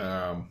guess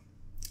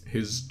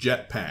his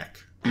jetpack.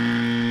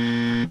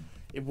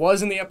 It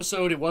was in the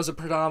episode. It was a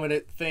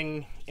predominant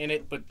thing in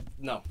it, but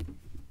no.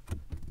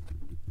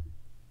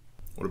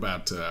 What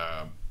about,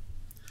 I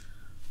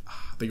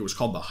think it was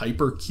called the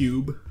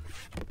Hypercube?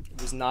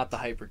 It was not the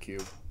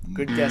Hypercube.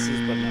 Good guesses,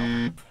 but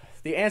no.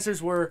 The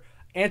answers were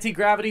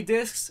anti-gravity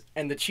discs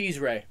and the cheese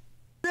ray.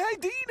 Hey,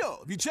 Dino,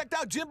 have you checked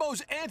out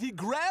Jimbo's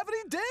anti-gravity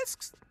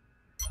discs?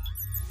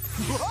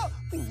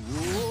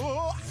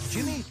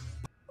 Jimmy?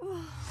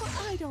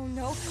 I don't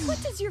know.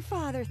 What does your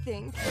father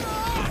think?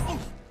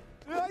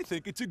 I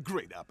think it's a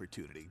great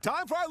opportunity.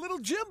 Time for our little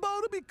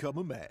Jimbo to become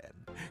a man.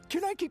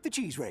 Can I keep the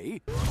cheese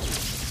ray?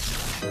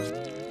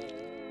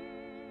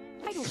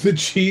 The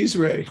cheese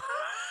ray.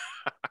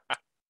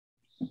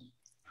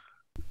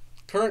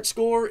 Current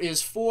score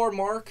is 4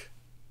 Mark.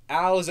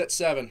 Al is at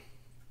 7.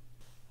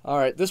 All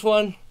right, this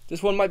one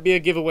might be a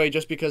giveaway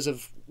just because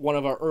of one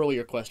of our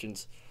earlier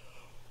questions.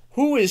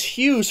 Who is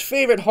Hugh's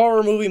favorite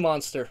horror movie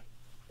monster?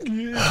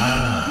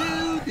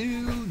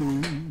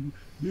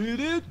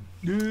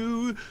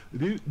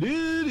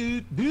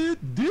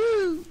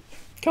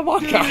 Come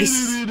on, guys.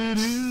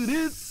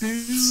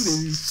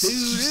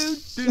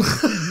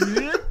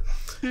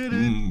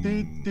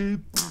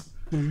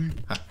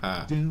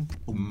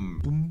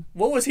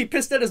 What was he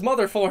pissed at his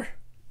mother for?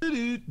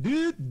 Forgot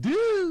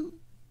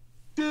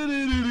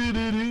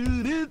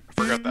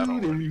that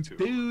already,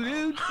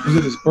 too. Was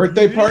it his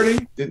birthday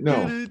party?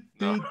 No.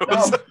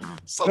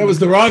 That was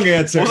the wrong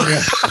answer.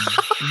 Yeah.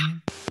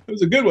 It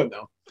was a good one,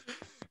 though.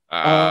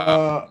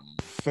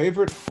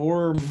 Favorite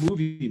horror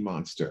movie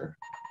monster?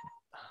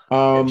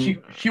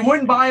 She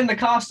wouldn't buy in the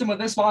costume of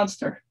this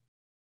monster.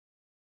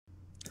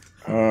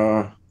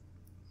 I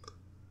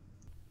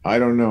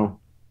don't know.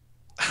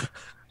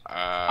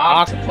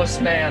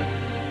 Octopus Man.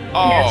 The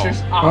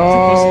answer's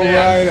Octopus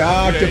Man. Right,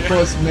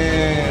 Octopus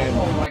Man.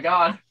 Oh my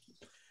god.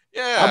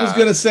 Yeah. I was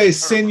gonna say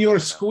Senor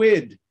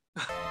Squid.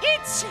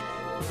 It's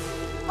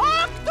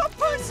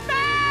Octopus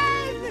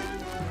Man!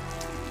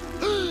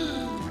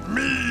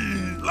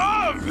 Me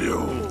love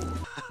you.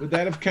 Would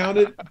that have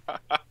counted?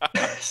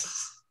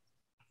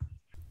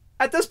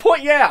 At this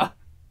point, yeah.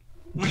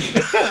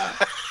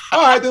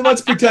 All right, then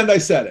let's pretend I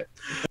said it.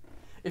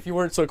 If you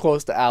weren't so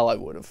close to Al, I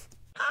would have.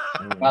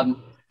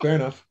 Fair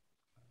enough.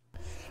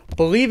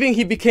 Believing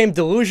he became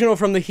delusional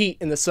from the heat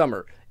in the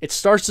summer, it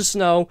starts to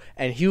snow,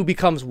 and Hugh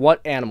becomes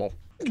what animal?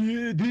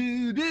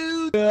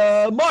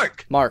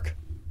 Mark. Mark.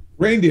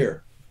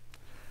 Reindeer.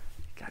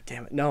 God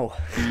damn it, no.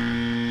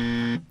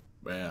 Man,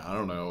 I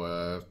don't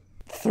know.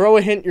 Throw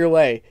a hint your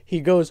way. He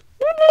goes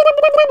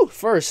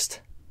first,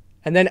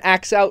 and then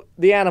acts out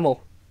the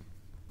animal.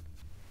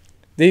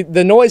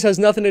 The noise has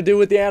nothing to do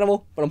with the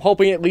animal, but I'm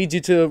hoping it leads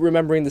you to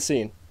remembering the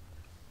scene.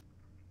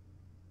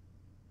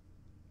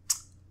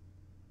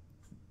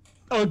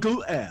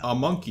 Uncle Al. A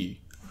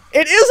monkey.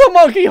 It is a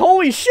monkey!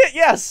 Holy shit,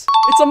 yes!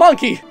 It's a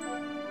monkey!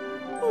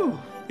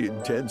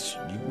 Intense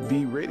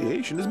UV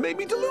radiation has made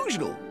me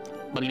delusional.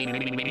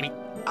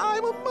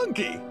 I'm a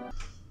monkey.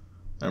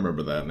 I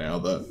remember that now.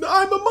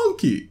 I'm a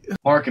monkey.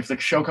 Mark, if the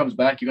show comes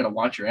back, you gotta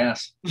watch your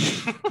ass.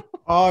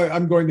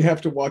 I'm going to have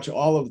to watch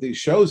all of these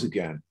shows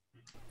again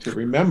to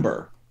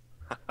remember.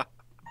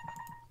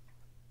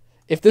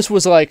 If this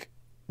was like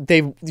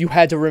you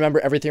had to remember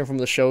everything from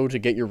the show to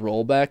get your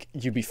role back,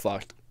 you'd be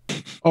fucked.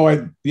 Oh,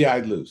 I'd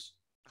lose.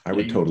 I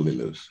would totally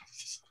lose.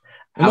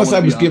 Unless I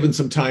was given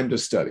some time to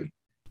study.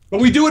 But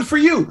we do it for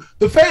you,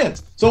 the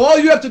fans. So all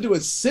you have to do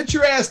is sit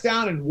your ass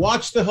down and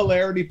watch the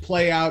hilarity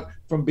play out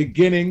from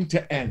beginning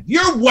to end.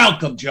 You're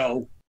welcome,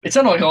 Joe. It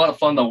sounded like a lot of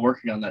fun though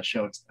working on that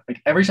show. It's like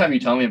every time you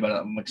tell me about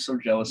it, I'm like so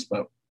jealous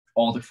about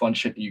all the fun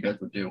shit that you guys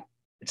would do.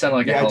 It sounded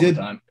like a hell of a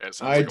time.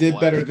 I did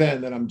better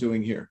then than I'm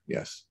doing here.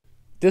 Yes.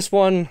 This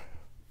one,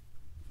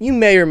 you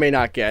may or may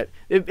not get.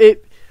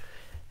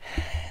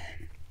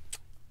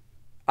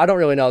 I don't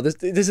really know. This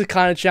is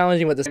kind of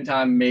challenging, but at the same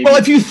time, maybe. Well,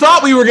 if you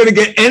thought we were going to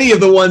get any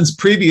of the ones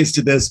previous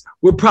to this,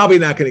 we're probably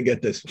not going to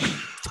get this one.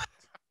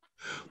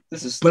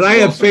 But I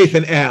have faith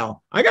in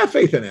Al. I got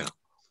faith in Al.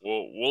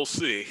 We'll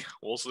see.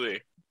 We'll see.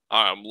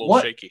 I'm a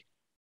little shaky.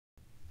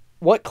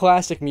 What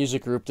classic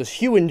music group does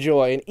Hugh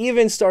enjoy and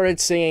even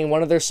started singing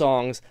one of their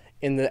songs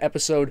in the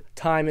episode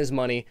Time is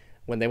Money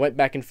when they went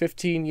back in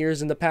 15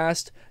 years in the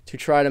past to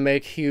try to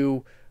make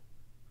Hugh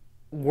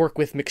work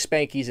with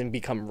McSpankies and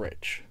become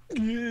rich?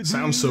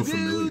 Sounds so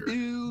familiar,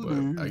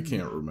 but I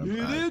can't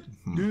remember.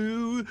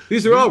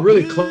 These are all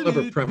really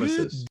clever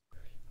premises.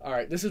 All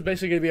right, this is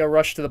basically going to be a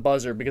rush to the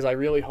buzzer because I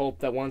really hope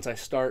that once I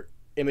start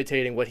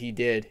imitating what he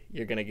did,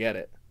 you're going to get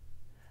it.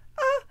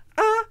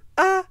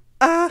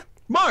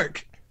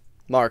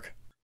 Mark.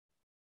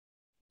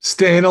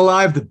 Staying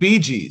Alive, the Bee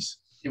Gees.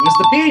 It was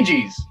the Bee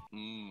Gees.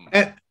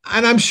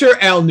 And I'm sure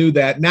Al knew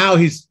that. Now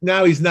he's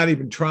not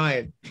even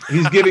trying.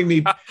 He's giving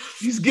me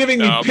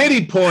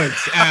pity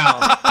points, Al.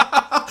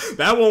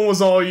 That one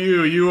was all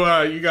you.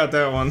 You got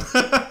that one.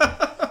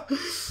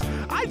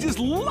 I just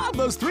love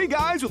those three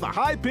guys with the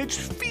high-pitched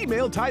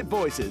female-type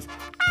voices.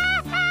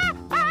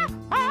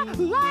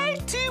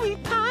 Like to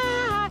eat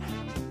pie.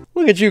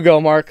 Look at you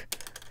go, Mark.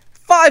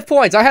 5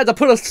 points. I had to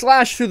put a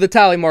slash through the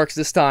tally marks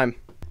this time.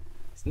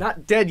 It's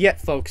not dead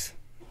yet, folks.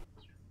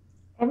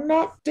 I'm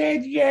not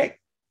dead yet.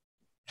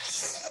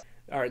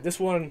 All right, this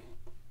one,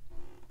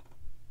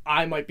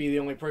 I might be the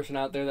only person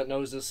out there that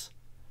knows this.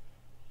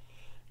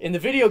 In the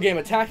video game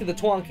Attack of the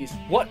Twonkies,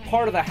 what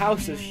part of the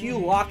house does Hugh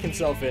lock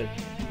himself in?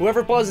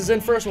 Whoever buzzes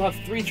in first will have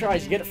 3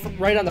 tries. You get it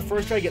right on the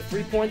first try, you get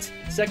 3 points.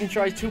 Second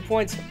try, 2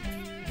 points.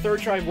 Third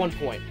try, 1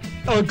 point.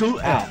 Uncle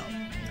Al.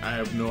 I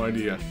have no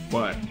idea.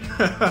 What?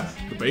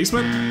 The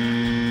basement?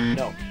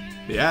 No.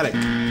 The attic?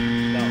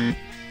 No.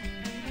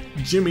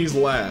 Jimmy's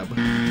lab?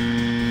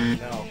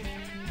 No.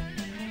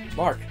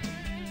 Mark?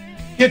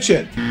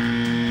 Kitchen.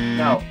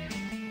 No.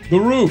 The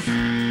roof.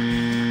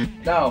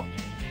 No.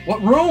 What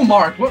room,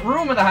 Mark? What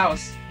room of the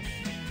house?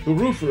 The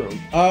roof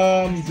room.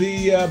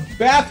 The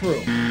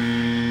bathroom.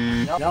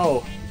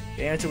 No.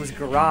 The answer was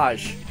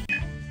garage.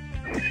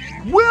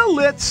 Well,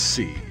 let's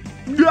see.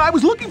 I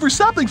was looking for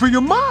something for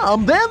your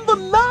mom, then the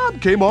knob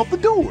came off the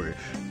door.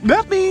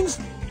 That means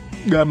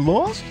I'm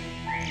lost?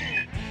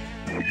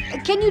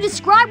 Can you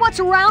describe what's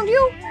around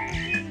you?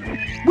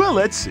 Well,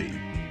 let's see.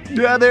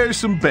 There's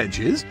some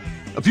benches,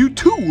 a few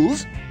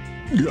tools,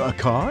 a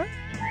car.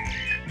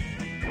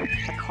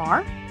 A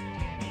car?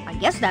 I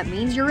guess that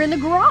means you're in the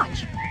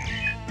garage.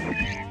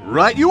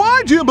 Right you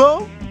are,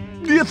 Jimbo.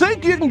 Do you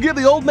think you can give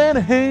the old man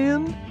a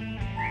hand?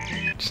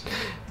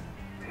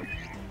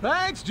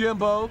 Thanks,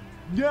 Jimbo.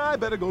 Yeah, I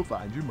better go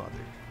find your mother.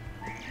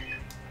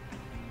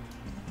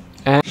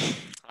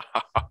 It's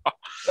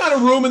not a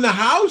room in the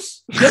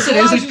house. Yes, it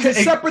is. It's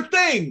a separate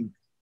thing.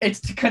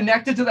 It's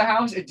connected to the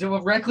house. It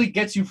directly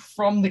gets you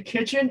from the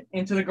kitchen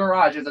into the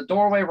garage. There's a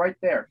doorway right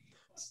there.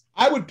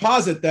 I would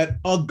posit that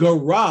a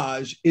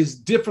garage is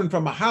different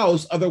from a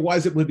house.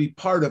 Otherwise, it would be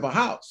part of a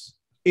house.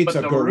 It's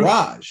a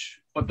garage.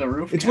 But the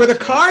roof. It's where the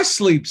car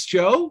sleeps,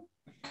 Joe.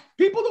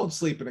 People don't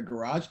sleep in a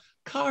garage.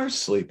 Cars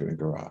sleep in a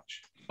garage.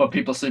 But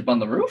people sleep on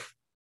the roof?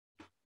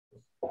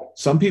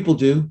 Some people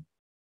do.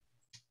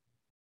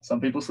 Some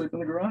people sleep in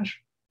the garage.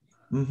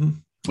 Mm-hmm.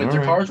 With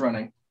their cars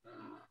running.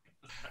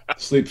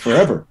 Sleep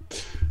forever.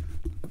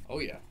 Oh,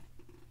 yeah.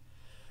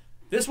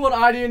 This one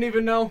I didn't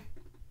even know.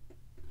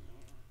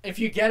 If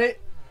you get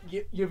it,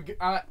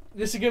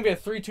 this is going to be a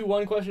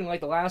 3-2-1 question like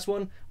the last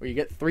one, where you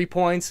get 3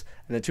 points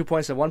and then 2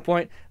 points and 1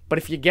 point. But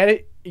if you get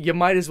it, you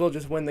might as well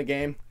just win the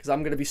game, because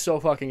I'm going to be so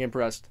fucking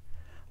impressed.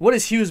 What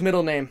is Hugh's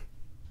middle name?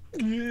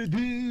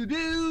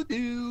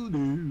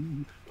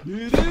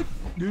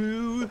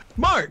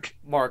 Mark.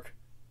 Mark.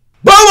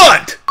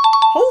 Beaumont!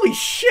 Holy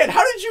shit,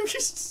 how did you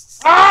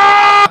just...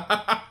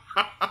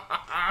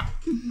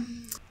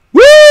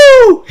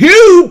 Woo!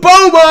 Hugh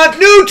Beaumont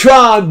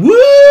Neutron! Woo!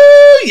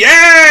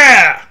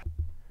 Yeah!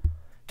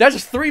 That's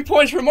just 3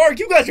 points for Mark.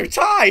 You guys are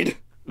tied.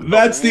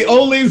 That's the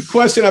only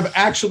question I've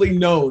actually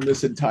known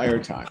this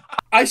entire time.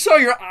 I saw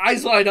your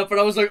eyes light up and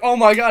I was like, oh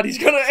my god, he's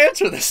going to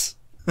answer this.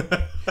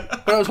 But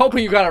I was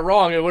hoping you got it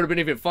wrong. It would have been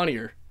even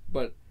funnier.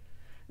 But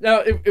now,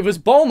 it was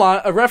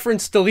Beaumont, a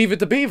reference to Leave It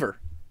to Beaver.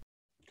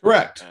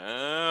 Correct.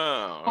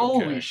 Oh,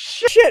 okay. Holy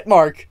shit,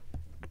 Mark.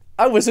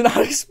 I was not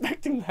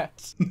expecting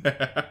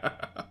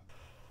that.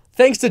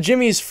 Thanks to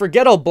Jimmy's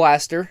Forgetto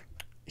Blaster,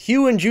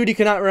 Hugh and Judy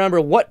cannot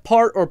remember what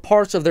part or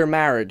parts of their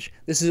marriage.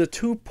 This is a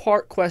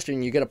 2-part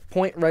question. You get a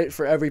point right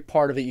for every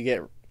part of it you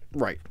get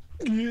right.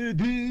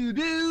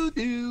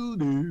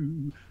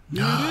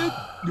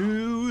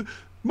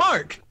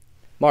 Mark.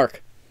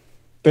 Mark.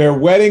 Their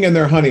wedding and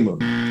their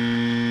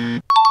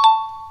honeymoon.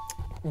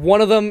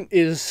 One of them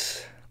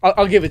is...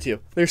 I'll give it to you.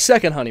 Their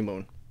second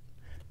honeymoon.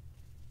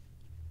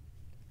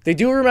 They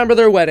do remember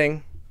their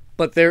wedding,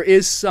 but there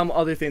is some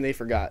other thing they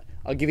forgot.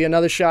 I'll give you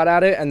another shot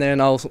at it, and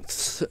then I'll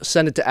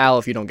send it to Al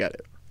if you don't get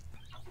it.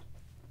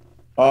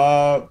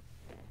 I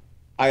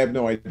have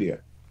no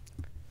idea.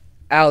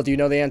 Al, do you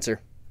know the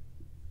answer?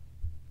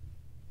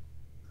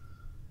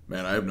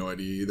 Man, I have no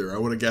idea either. I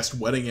would have guessed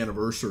wedding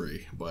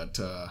anniversary, but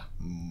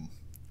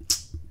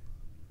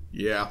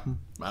yeah,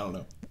 I don't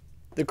know.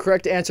 The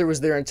correct answer was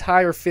their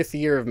entire 5th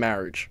year of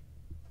marriage.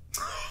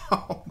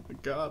 Oh my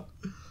god.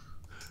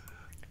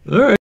 All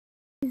right.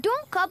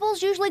 Don't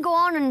couples usually go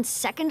on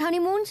second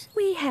honeymoons?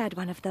 We had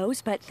one of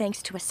those, but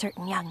thanks to a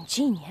certain young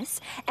genius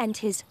and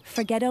his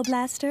Forgetto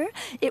Blaster,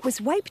 it was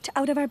wiped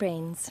out of our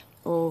brains.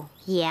 Oh,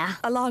 yeah.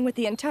 Along with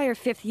the entire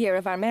 5th year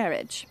of our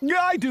marriage.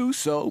 I do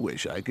so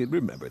wish I could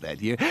remember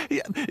that year.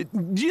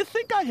 Do you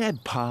think I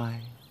had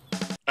pie?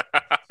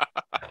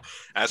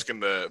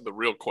 Asking the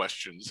real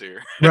questions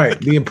here. Right,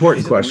 the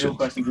important question.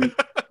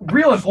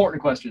 Real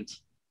important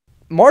questions.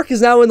 Mark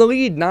is now in the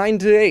lead,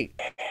 9-8.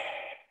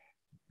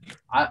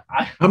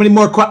 How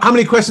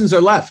many questions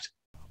are left?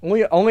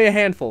 Only a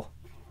handful.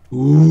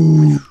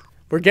 Ooh.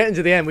 We're getting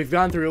to the end. We've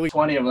gone through at least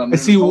 20 of them. I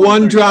see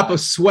one drop of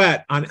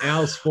sweat on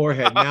Al's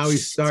forehead. Now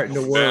he's starting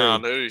to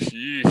worry.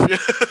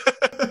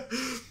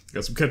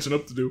 Got some catching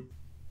up to do.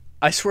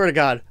 I swear to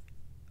God,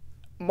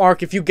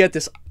 Mark, if you get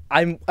this,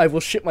 I will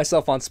shit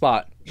myself on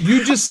spot.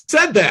 You just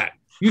said that.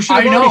 You should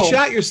have already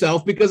shot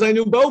yourself because I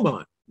knew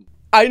Beaumont.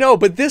 I know,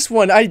 but this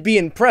one, I'd be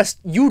impressed.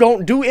 You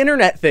don't do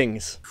internet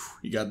things.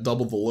 You got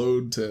double the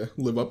load to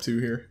live up to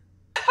here.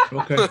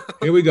 Okay,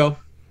 here we go.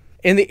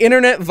 In the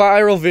internet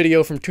viral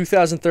video from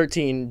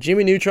 2013,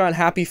 Jimmy Neutron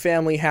Happy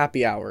Family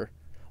Happy Hour,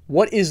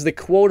 what is the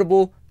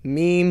quotable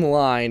meme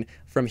line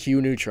from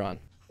Hugh Neutron?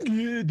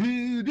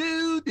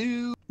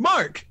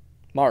 Mark.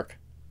 Mark.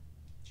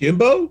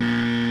 Jimbo?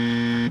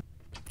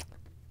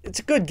 It's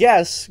a good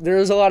guess. There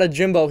is a lot of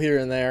Jimbo here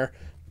and there,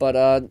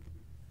 but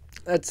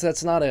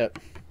that's not it.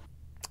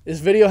 This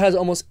video has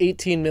almost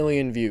 18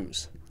 million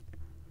views.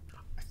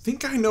 I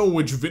think I know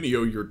which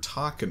video you're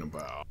talking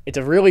about. It's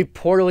a really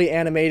poorly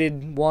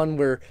animated one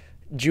where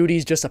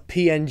Judy's just a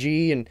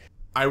PNG and...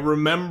 I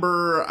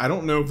remember, I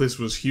don't know if this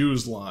was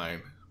Hugh's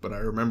line, but I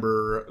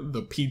remember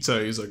the pizza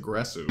is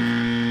aggressive.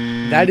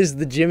 That is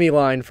the Jimmy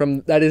line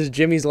that is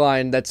Jimmy's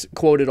line that's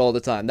quoted all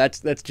the time.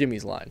 That's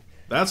Jimmy's line.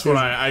 That's what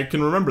I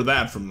can remember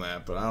that from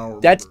that, but I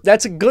don't remember.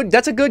 That's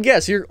a good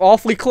guess. You're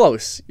awfully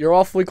close. You're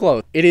awfully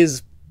close. It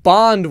is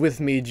Bond with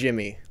me,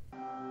 Jimmy.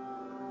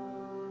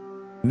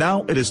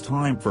 Now it is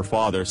time for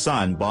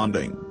father-son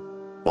bonding.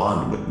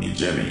 Bond with me,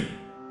 Jimmy.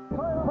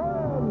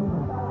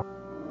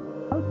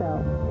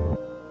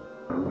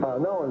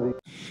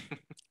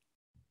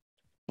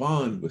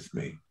 Bond with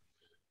me.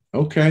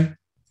 Okay.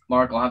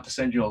 Mark, I'll have to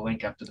send you a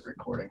link after the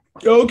recording.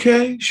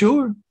 Okay,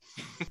 sure.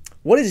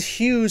 What is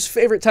Hugh's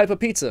favorite type of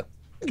pizza?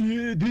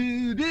 It's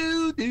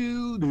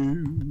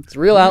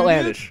real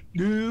outlandish.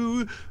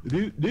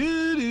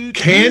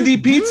 Candy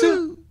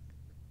pizza?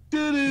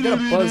 You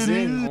gotta buzz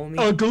in, homie.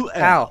 Uncle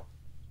Al. Al.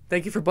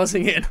 Thank you for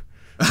buzzing in.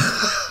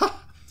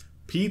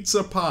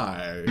 Pizza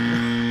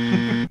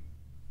pie.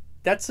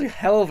 That's a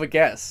hell of a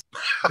guess.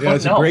 Yeah,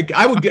 that's a great.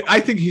 I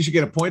think he should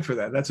get a point for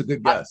that. That's a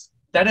good guess.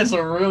 That is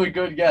a really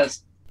good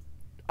guess.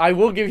 I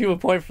will give you a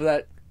point for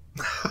that.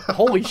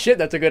 Holy shit,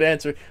 that's a good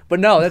answer. But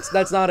no,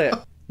 that's not it.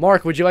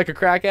 Mark, would you like a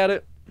crack at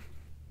it?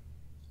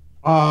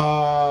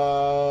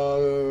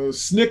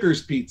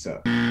 Snickers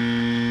pizza.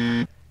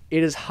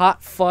 It is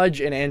hot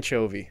fudge and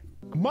anchovy.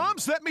 Mom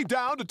sent me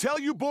down to tell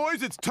you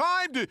boys it's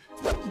time to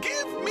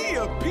give me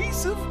a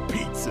piece of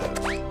pizza.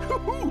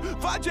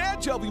 Fudge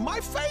anchovy, my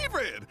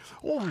favorite.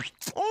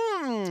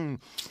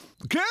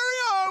 Carry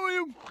on with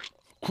you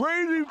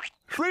crazy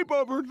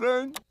sleepover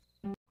thing.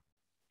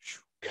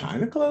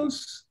 Kind of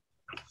close.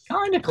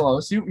 Kind of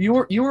close. You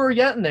were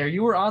getting there.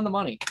 You were on the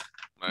money.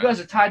 You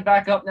guys are tied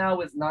back up now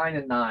with 9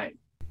 and 9.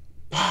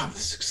 Wow,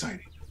 this is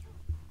exciting.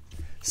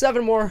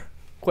 7 more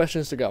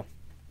questions to go.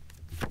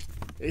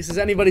 This is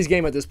anybody's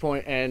game at this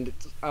point, and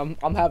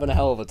I'm having a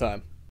hell of a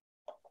time.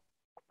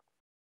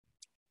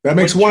 That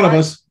makes one of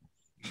us.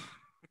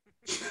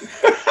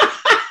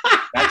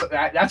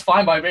 That's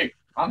fine by me.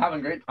 I'm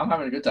having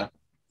a good time.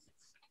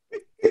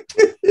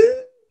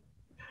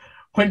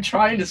 When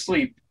trying to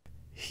sleep,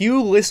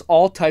 Hugh lists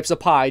all types of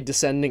pie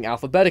descending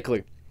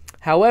alphabetically.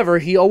 However,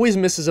 he always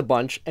misses a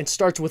bunch and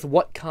starts with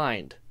what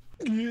kind?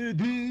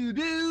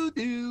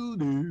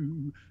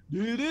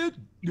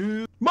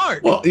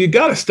 Mark. Well, you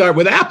got to start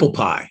with apple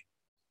pie.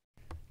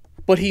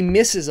 But he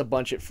misses a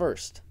bunch at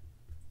first.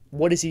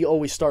 What does he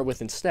always start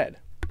with instead?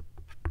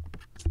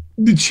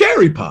 The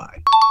cherry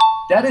pie.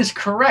 That is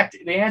correct.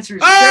 The answer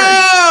is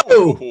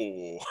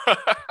cherry.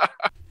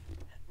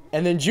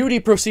 And then Judy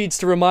proceeds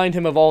to remind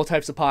him of all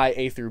types of pie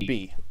A through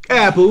B.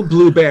 Apple,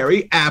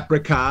 blueberry,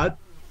 apricot.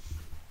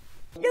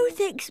 No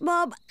thanks,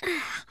 Mom.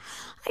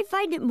 I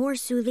find it more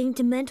soothing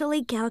to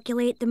mentally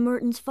calculate the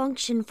Merton's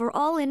function for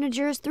all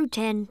integers through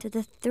 10 to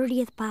the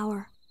 30th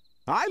power.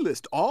 I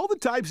list all the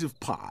types of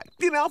pie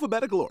in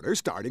alphabetical order,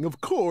 starting,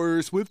 of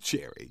course, with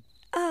cherry.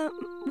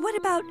 What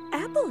about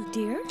apple,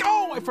 dear?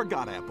 Oh, I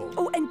forgot apple.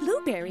 Oh, and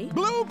blueberry.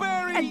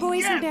 Blueberry, and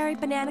boysenberry,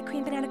 banana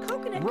cream, banana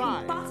coconut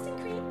cream, Boston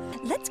cream.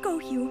 Let's go,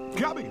 Hugh.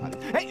 Coming, honey.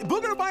 Hey,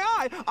 booger of my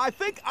eye, I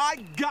think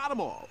I got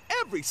them all.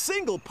 Every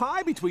single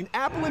pie between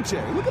apple and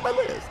cherry. Look at my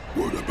list.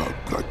 What about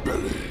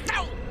blackberry?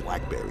 Oh,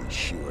 blackberry,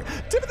 sure.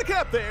 Tip of the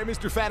cap there,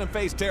 Mr.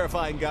 Phantom-faced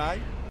terrifying guy.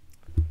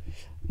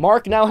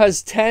 Mark now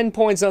has 10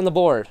 points on the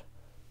board.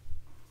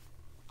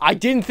 I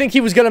didn't think he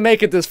was going to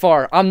make it this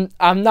far. I'm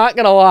not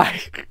going to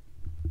lie.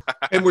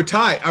 And we're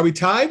tied. Are we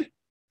tied?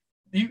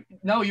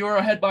 No, you were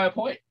ahead by a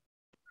point.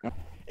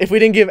 If we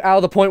didn't give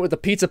Al the point with the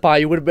pizza pie,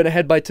 you would have been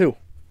ahead by 2.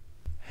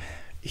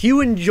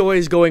 Hugh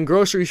enjoys going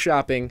grocery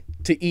shopping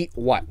to eat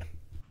what?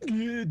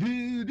 These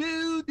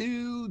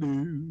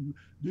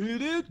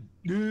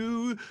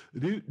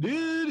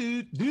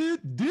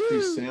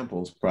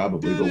samples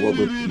probably, but what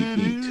would he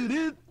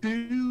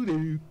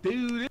eat?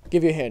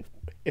 Give you a hint.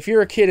 If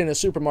you're a kid in a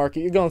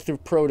supermarket, you're going through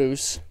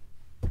produce.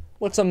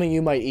 What's something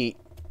you might eat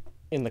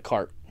in the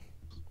cart?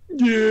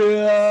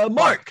 Yeah,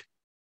 Mark.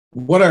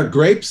 What are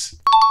grapes?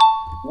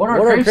 What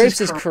are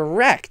grapes is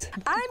correct.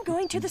 I'm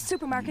going to the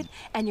supermarket,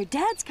 and your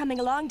dad's coming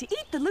along to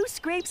eat the loose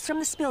grapes from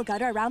the spill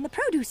gutter around the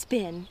produce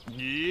bin.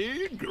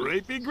 Yeah,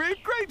 grapey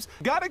grapes.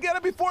 Gotta get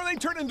them before they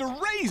turn into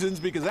raisins,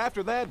 because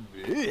after that,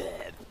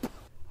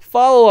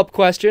 Follow-up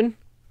question.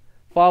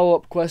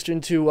 Follow-up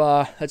question to,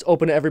 that's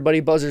open to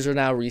everybody. Buzzers are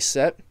now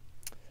reset.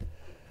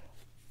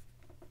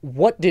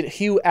 What did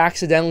Hugh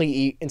accidentally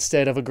eat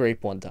instead of a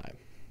grape one time?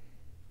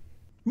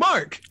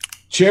 Mark.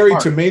 Cherry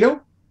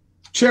tomato?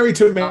 Cherry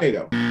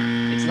tomato.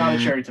 It's not a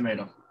cherry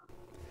tomato.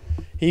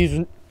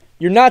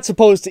 You're not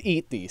supposed to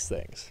eat these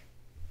things.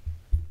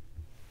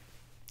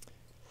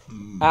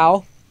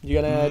 Al, you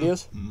got any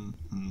ideas?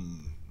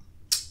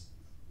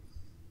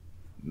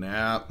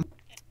 Nah.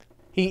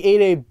 He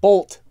ate a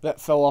bolt that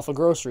fell off a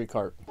grocery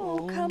cart.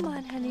 Oh, come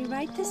on, honey,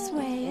 right this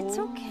way. It's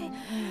okay.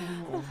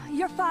 Oh,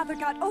 your father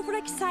got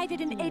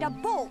overexcited and ate a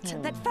bolt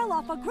that fell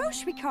off a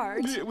grocery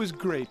cart. It was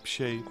grape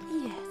shaped.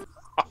 Yes.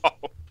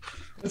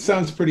 That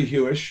sounds pretty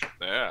Hewish.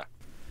 Yeah.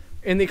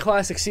 In the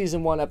classic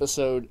season 1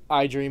 episode,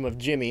 I Dream of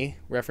Jimmy,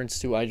 reference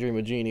to I Dream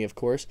of Jeannie, of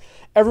course,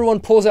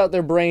 everyone pulls out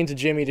their brain to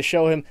Jimmy to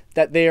show him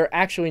that they are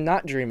actually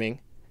not dreaming,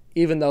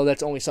 even though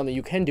that's only something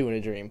you can do in a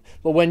dream.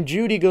 But when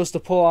Judy goes to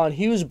pull on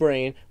Hugh's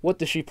brain, what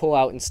does she pull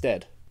out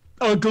instead?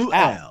 Uncle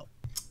Al.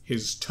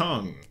 His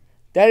tongue.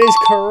 That is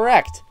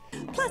correct.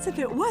 Plus, if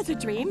it was a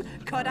dream,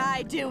 could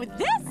I do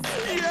this?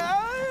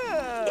 Yeah!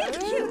 It's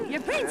cute.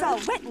 Your brain's all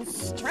wet and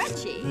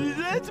stretchy.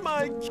 That's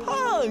my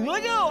tongue.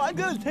 Look out, I'm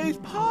gonna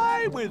taste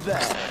pie with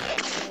that.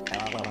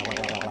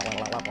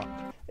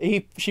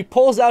 She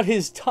pulls out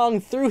his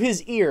tongue through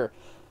his ear.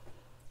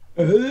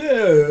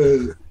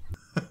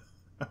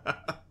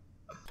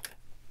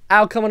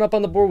 Al coming up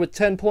on the board with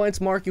 10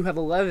 points. Mark, you have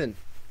 11.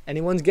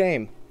 Anyone's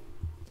game.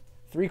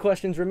 3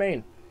 questions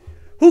remain.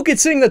 Who could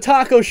sing the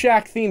Taco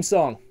Shack theme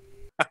song?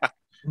 I have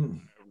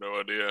no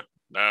idea.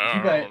 No,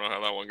 I don't know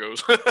how that one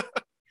goes.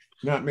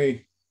 Not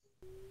me.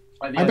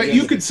 I bet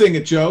you could sing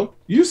it, Joe.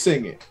 You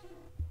sing it.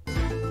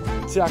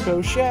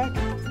 Taco Shack,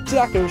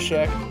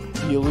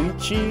 you'll eat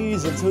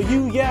cheese until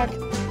you yak.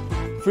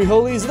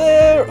 Frijoles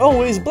there,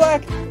 always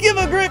black. Give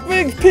a great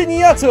big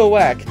piñata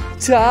whack.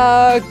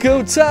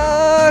 Taco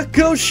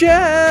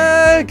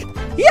Shack.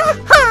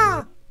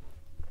 Yaha!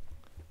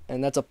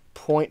 And that's a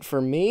point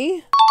for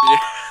me. Yeah.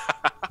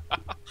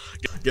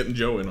 Getting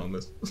Joe in on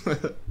this.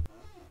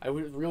 I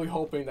was really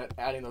hoping that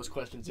adding those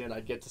questions in,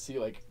 I'd get to see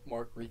like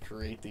Mark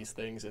recreate these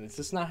things, and it's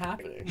just not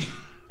happening.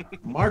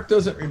 Mark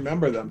doesn't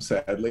remember them,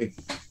 sadly.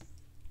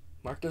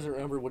 Mark doesn't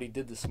remember what he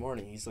did this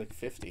morning. He's like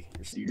 50.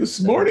 This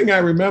morning I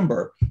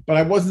remember, but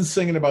I wasn't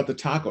singing about the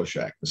Taco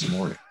Shack this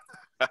morning.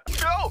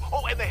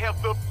 Oh, and they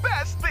have the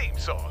best theme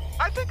song.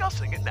 I think I'll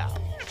sing it now.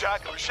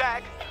 Taco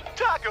Shack,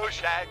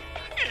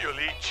 you'll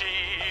eat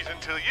cheese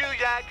until you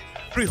yak.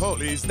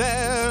 Frijoles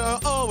there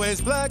are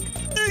always black.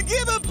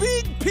 Give a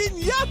big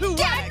piñata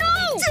whack.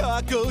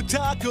 Taco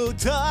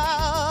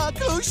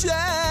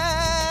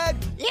Shack.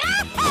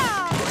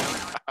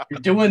 Yeah! You're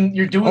doing.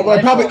 Oh,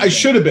 I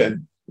should have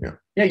been. Yeah.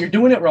 Yeah, you're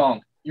doing it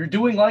wrong. You're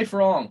doing life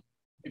wrong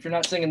if you're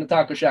not singing the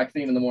Taco Shack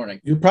theme in the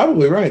morning. You're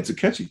probably right. It's a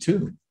catchy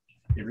tune.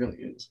 It really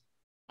is.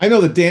 I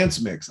know the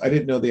dance mix. I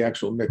didn't know the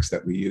actual mix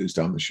that we used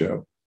on the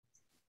show.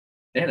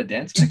 They had a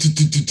dance mix?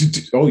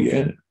 Oh,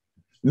 yeah.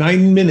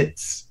 9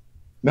 minutes.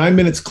 9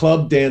 minutes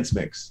club dance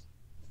mix.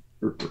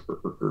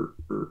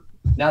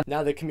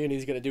 Now the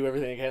community's going to do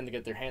everything they can to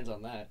get their hands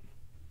on that.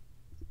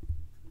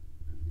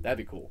 That'd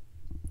be cool.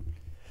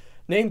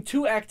 Name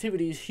 2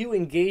 activities Hugh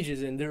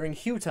engages in during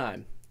Hugh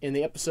time in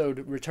the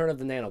episode Return of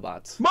the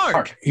Nanobots.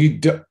 Mark!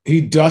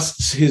 He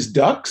dusts his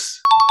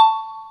ducks?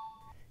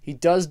 He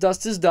does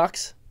dust his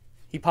ducks.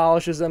 He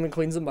polishes them and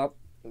cleans them up.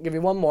 I'll give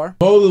you one more.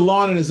 Mow the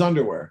lawn in his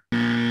underwear.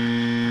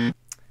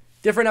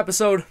 Different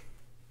episode,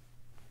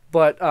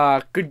 but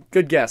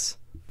good guess.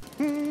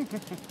 I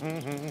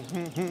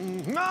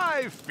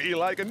feel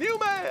like a new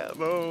man.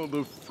 Oh,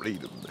 the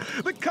freedom,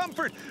 the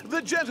comfort,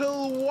 the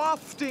gentle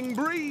wafting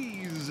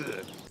breeze.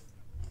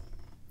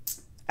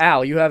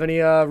 Al, you have any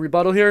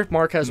rebuttal here?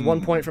 Mark has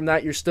 1 point from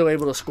that. You're still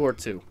able to score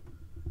 2.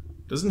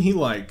 Doesn't he,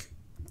 like,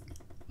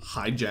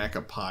 hijack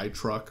a pie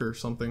truck or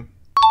something?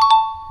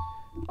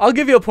 I'll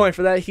give you a point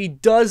for that. He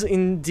does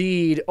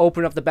indeed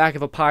open up the back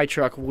of a pie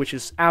truck, which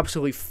is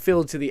absolutely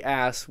filled to the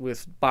ass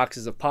with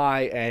boxes of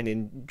pie, and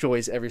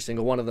enjoys every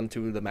single one of them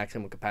to the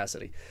maximum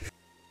capacity.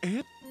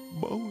 Aunt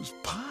Moe's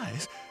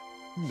pies?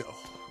 No,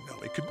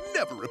 it could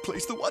never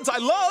replace the ones I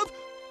love.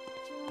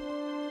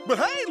 But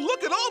hey,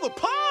 look at all the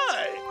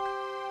pie!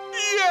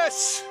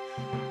 Yes!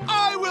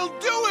 I will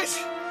do it!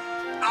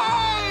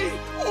 I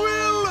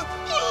will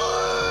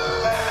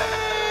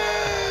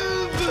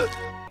live!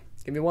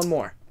 Give me one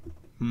more.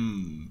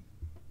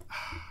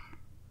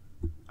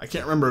 I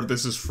can't remember if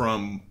this is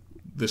from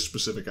this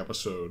specific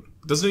episode.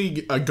 Doesn't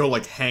he go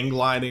like hang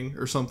gliding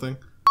or something?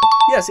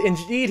 Yes,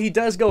 indeed, he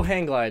does go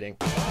hang gliding.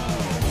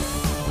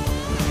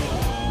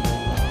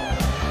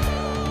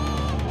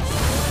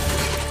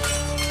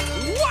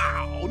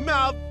 Wow!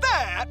 Now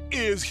that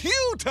is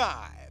Hugh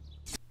time!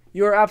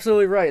 You are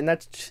absolutely right, and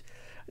that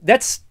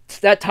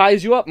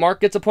ties you up.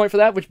 Mark gets a point for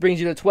that, which brings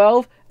you to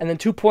 12, and then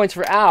 2 points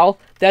for Al.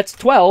 That's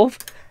 12.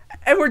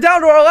 And we're down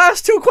to our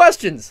last 2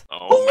 questions.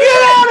 Oh,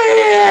 get out of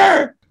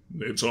here!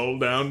 It's all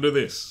down to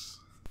this.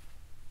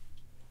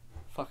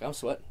 Fuck, I'm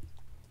sweating.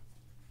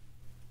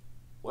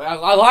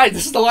 Well, I lied.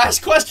 This is the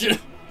last question.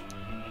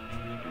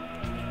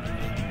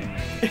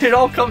 It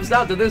all comes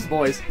down to this,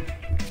 boys.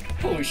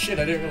 Holy shit,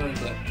 I didn't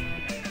realize that.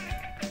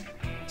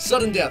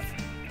 Sudden death.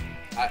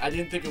 I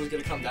didn't think it was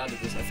going to come down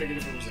to this. I figured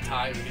if it was a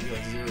tie, it would be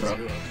like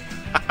 0-0.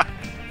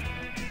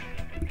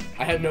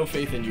 I had no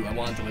faith in you. I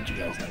wanted to let you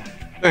guys know.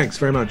 Thanks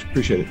very much.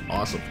 Appreciate it.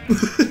 Awesome.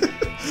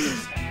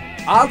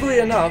 Oddly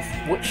enough,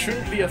 what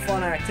shouldn't be a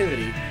fun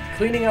activity,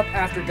 cleaning up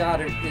after God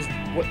is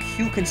what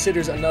Hugh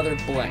considers another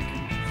blank.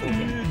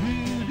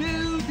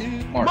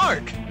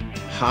 Mark.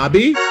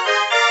 Hobby?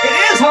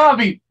 It is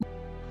hobby!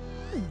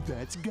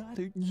 That's got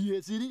it.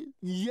 Yes, it is.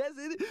 Yes,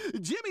 it is.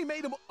 Jimmy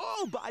made them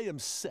all by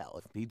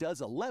himself. He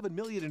does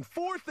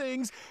 11,000,004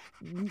 things,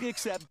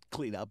 except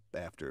clean up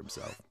after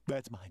himself.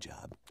 That's my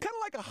job. Kind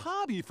of like a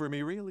hobby for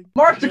me, really.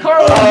 Mark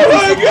DeCarlo! Oh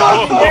my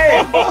God!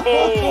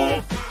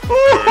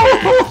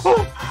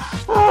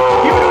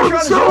 Hugh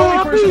Neutron is the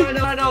only person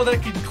I know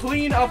that can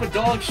clean up a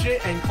dog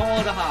shit and call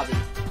it a hobby.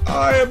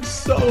 I am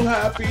so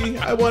happy.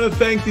 I want to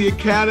thank the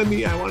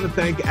Academy. I want to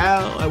thank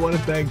Al. I want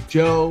to thank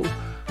Joe.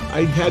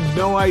 I had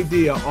no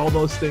idea all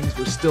those things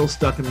were still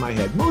stuck in my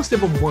head. Most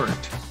of them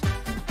weren't.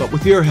 But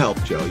with your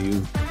help, Joe,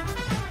 you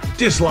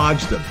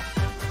dislodged them.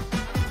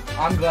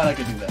 I'm glad I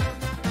could do that.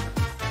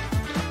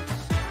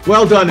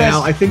 Well done,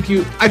 Al. I think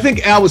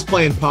Al was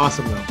playing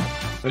possum though.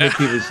 I think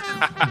he was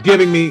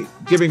giving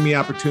me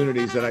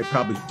opportunities that I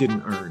probably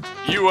didn't earn.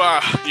 You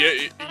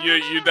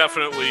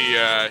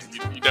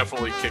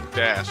definitely kicked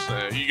ass.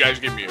 You guys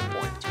give me a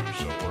point too,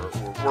 so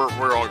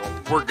we're all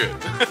going. We're good.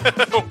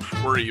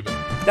 We're even.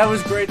 That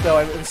was great though.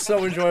 It was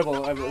so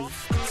enjoyable. I was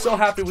so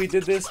happy we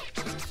did this.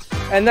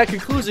 And that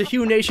concludes the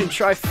Hugh Nation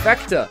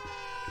Trifecta.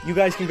 You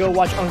guys can go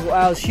watch Uncle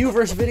Al's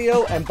Hughverse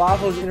video and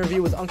Bavo's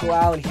interview with Uncle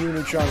Al and Hugh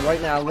Neutron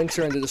right now. Links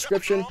are in the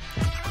description.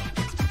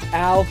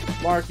 Al,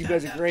 Mark, you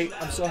guys are great.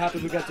 I'm so happy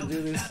we got to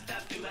do this.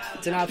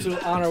 It's an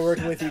absolute honor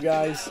working with you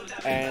guys,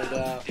 and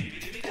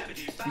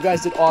you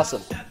guys did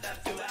awesome.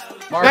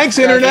 Mark, thanks,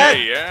 Internet.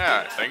 Hey,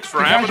 yeah, thanks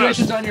for having us.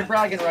 Congratulations on your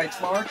bragging rights,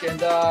 Mark.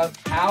 And Al,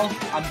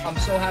 I'm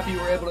so happy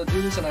you were able to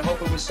do this, and I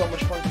hope it was so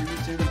much fun for you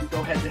two to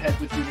go head-to-head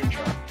with Hugh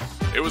Neutron.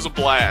 It was a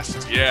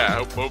blast.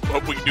 Yeah,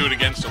 hope we can do it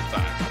again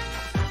sometime.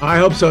 I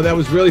hope so. That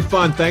was really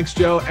fun. Thanks,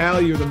 Joe.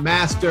 Al, you're the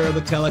master of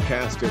the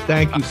Telecaster.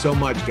 Thank you so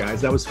much, guys.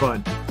 That was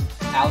fun.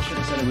 Al should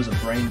have said it was a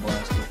brain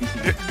blast. But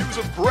it was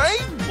a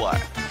brain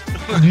blast.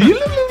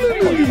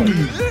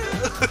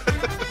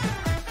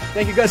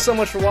 Thank you guys so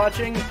much for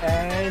watching,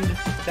 and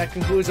that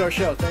concludes our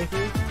show. Thank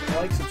you.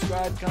 Like,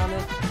 subscribe,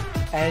 comment,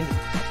 and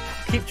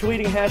keep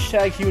tweeting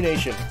hashtag Hugh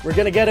Nation. We're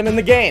gonna get him in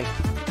the game.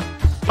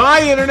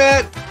 Bye,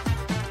 Internet.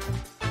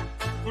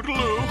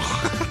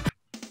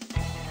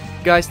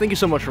 Guys, thank you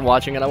so much for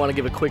watching, and I want to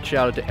give a quick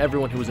shout out to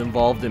everyone who was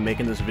involved in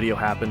making this video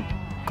happen.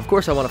 Of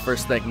course, I want to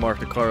first thank Mark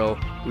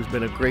DeCarlo, who's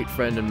been a great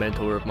friend and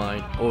mentor of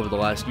mine over the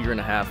last year and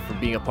a half, for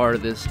being a part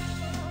of this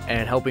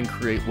and helping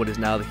create what is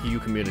now the Hugh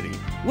community,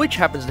 which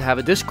happens to have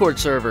a Discord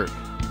server.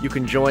 You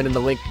can join in the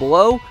link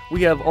below.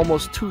 We have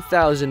almost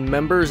 2,000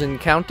 members and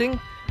counting,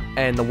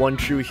 and the One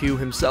True Hugh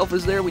himself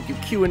is there. We do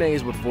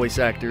Q&As with voice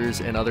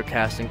actors and other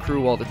cast and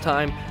crew all the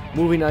time,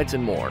 movie nights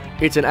and more.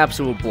 It's an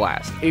absolute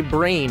blast, a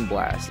brain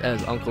blast,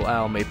 as Uncle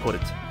Al may put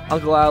it.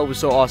 Uncle Al, was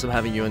so awesome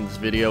having you in this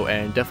video,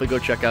 and definitely go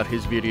check out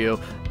his video,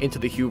 Into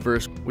the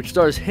Hughverse, which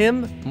stars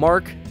him,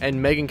 Mark, and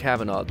Megan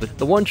Cavanaugh,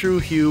 the One True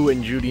Hugh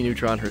and Judy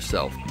Neutron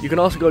herself. You can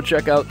also go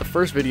check out the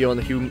first video on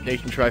the Hugh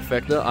Nation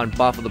Trifecta on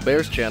Bafo the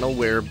Bear's channel,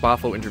 where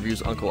Bafo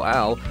interviews Uncle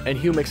Al, and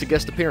Hugh makes a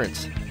guest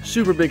appearance.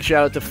 Super big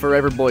shout out to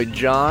Forever Boy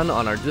John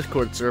on our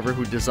Discord server,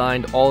 who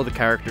designed all the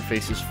character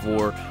faces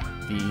for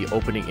the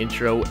opening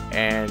intro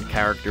and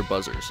character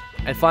buzzers.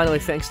 And finally,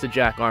 thanks to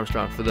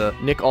JArmStrong for the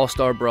Nick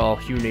All-Star Brawl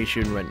Hugh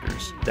Nation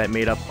renders that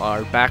made up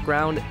our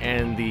background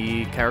and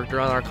the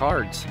character on our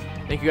cards.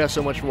 Thank you guys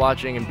so much for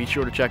watching, and be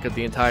sure to check out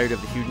the entirety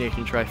of the Hugh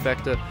Nation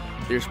Trifecta.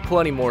 There's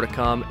plenty more to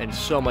come and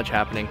so much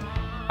happening.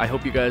 I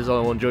hope you guys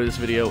all enjoy this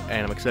video,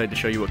 and I'm excited to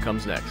show you what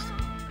comes next.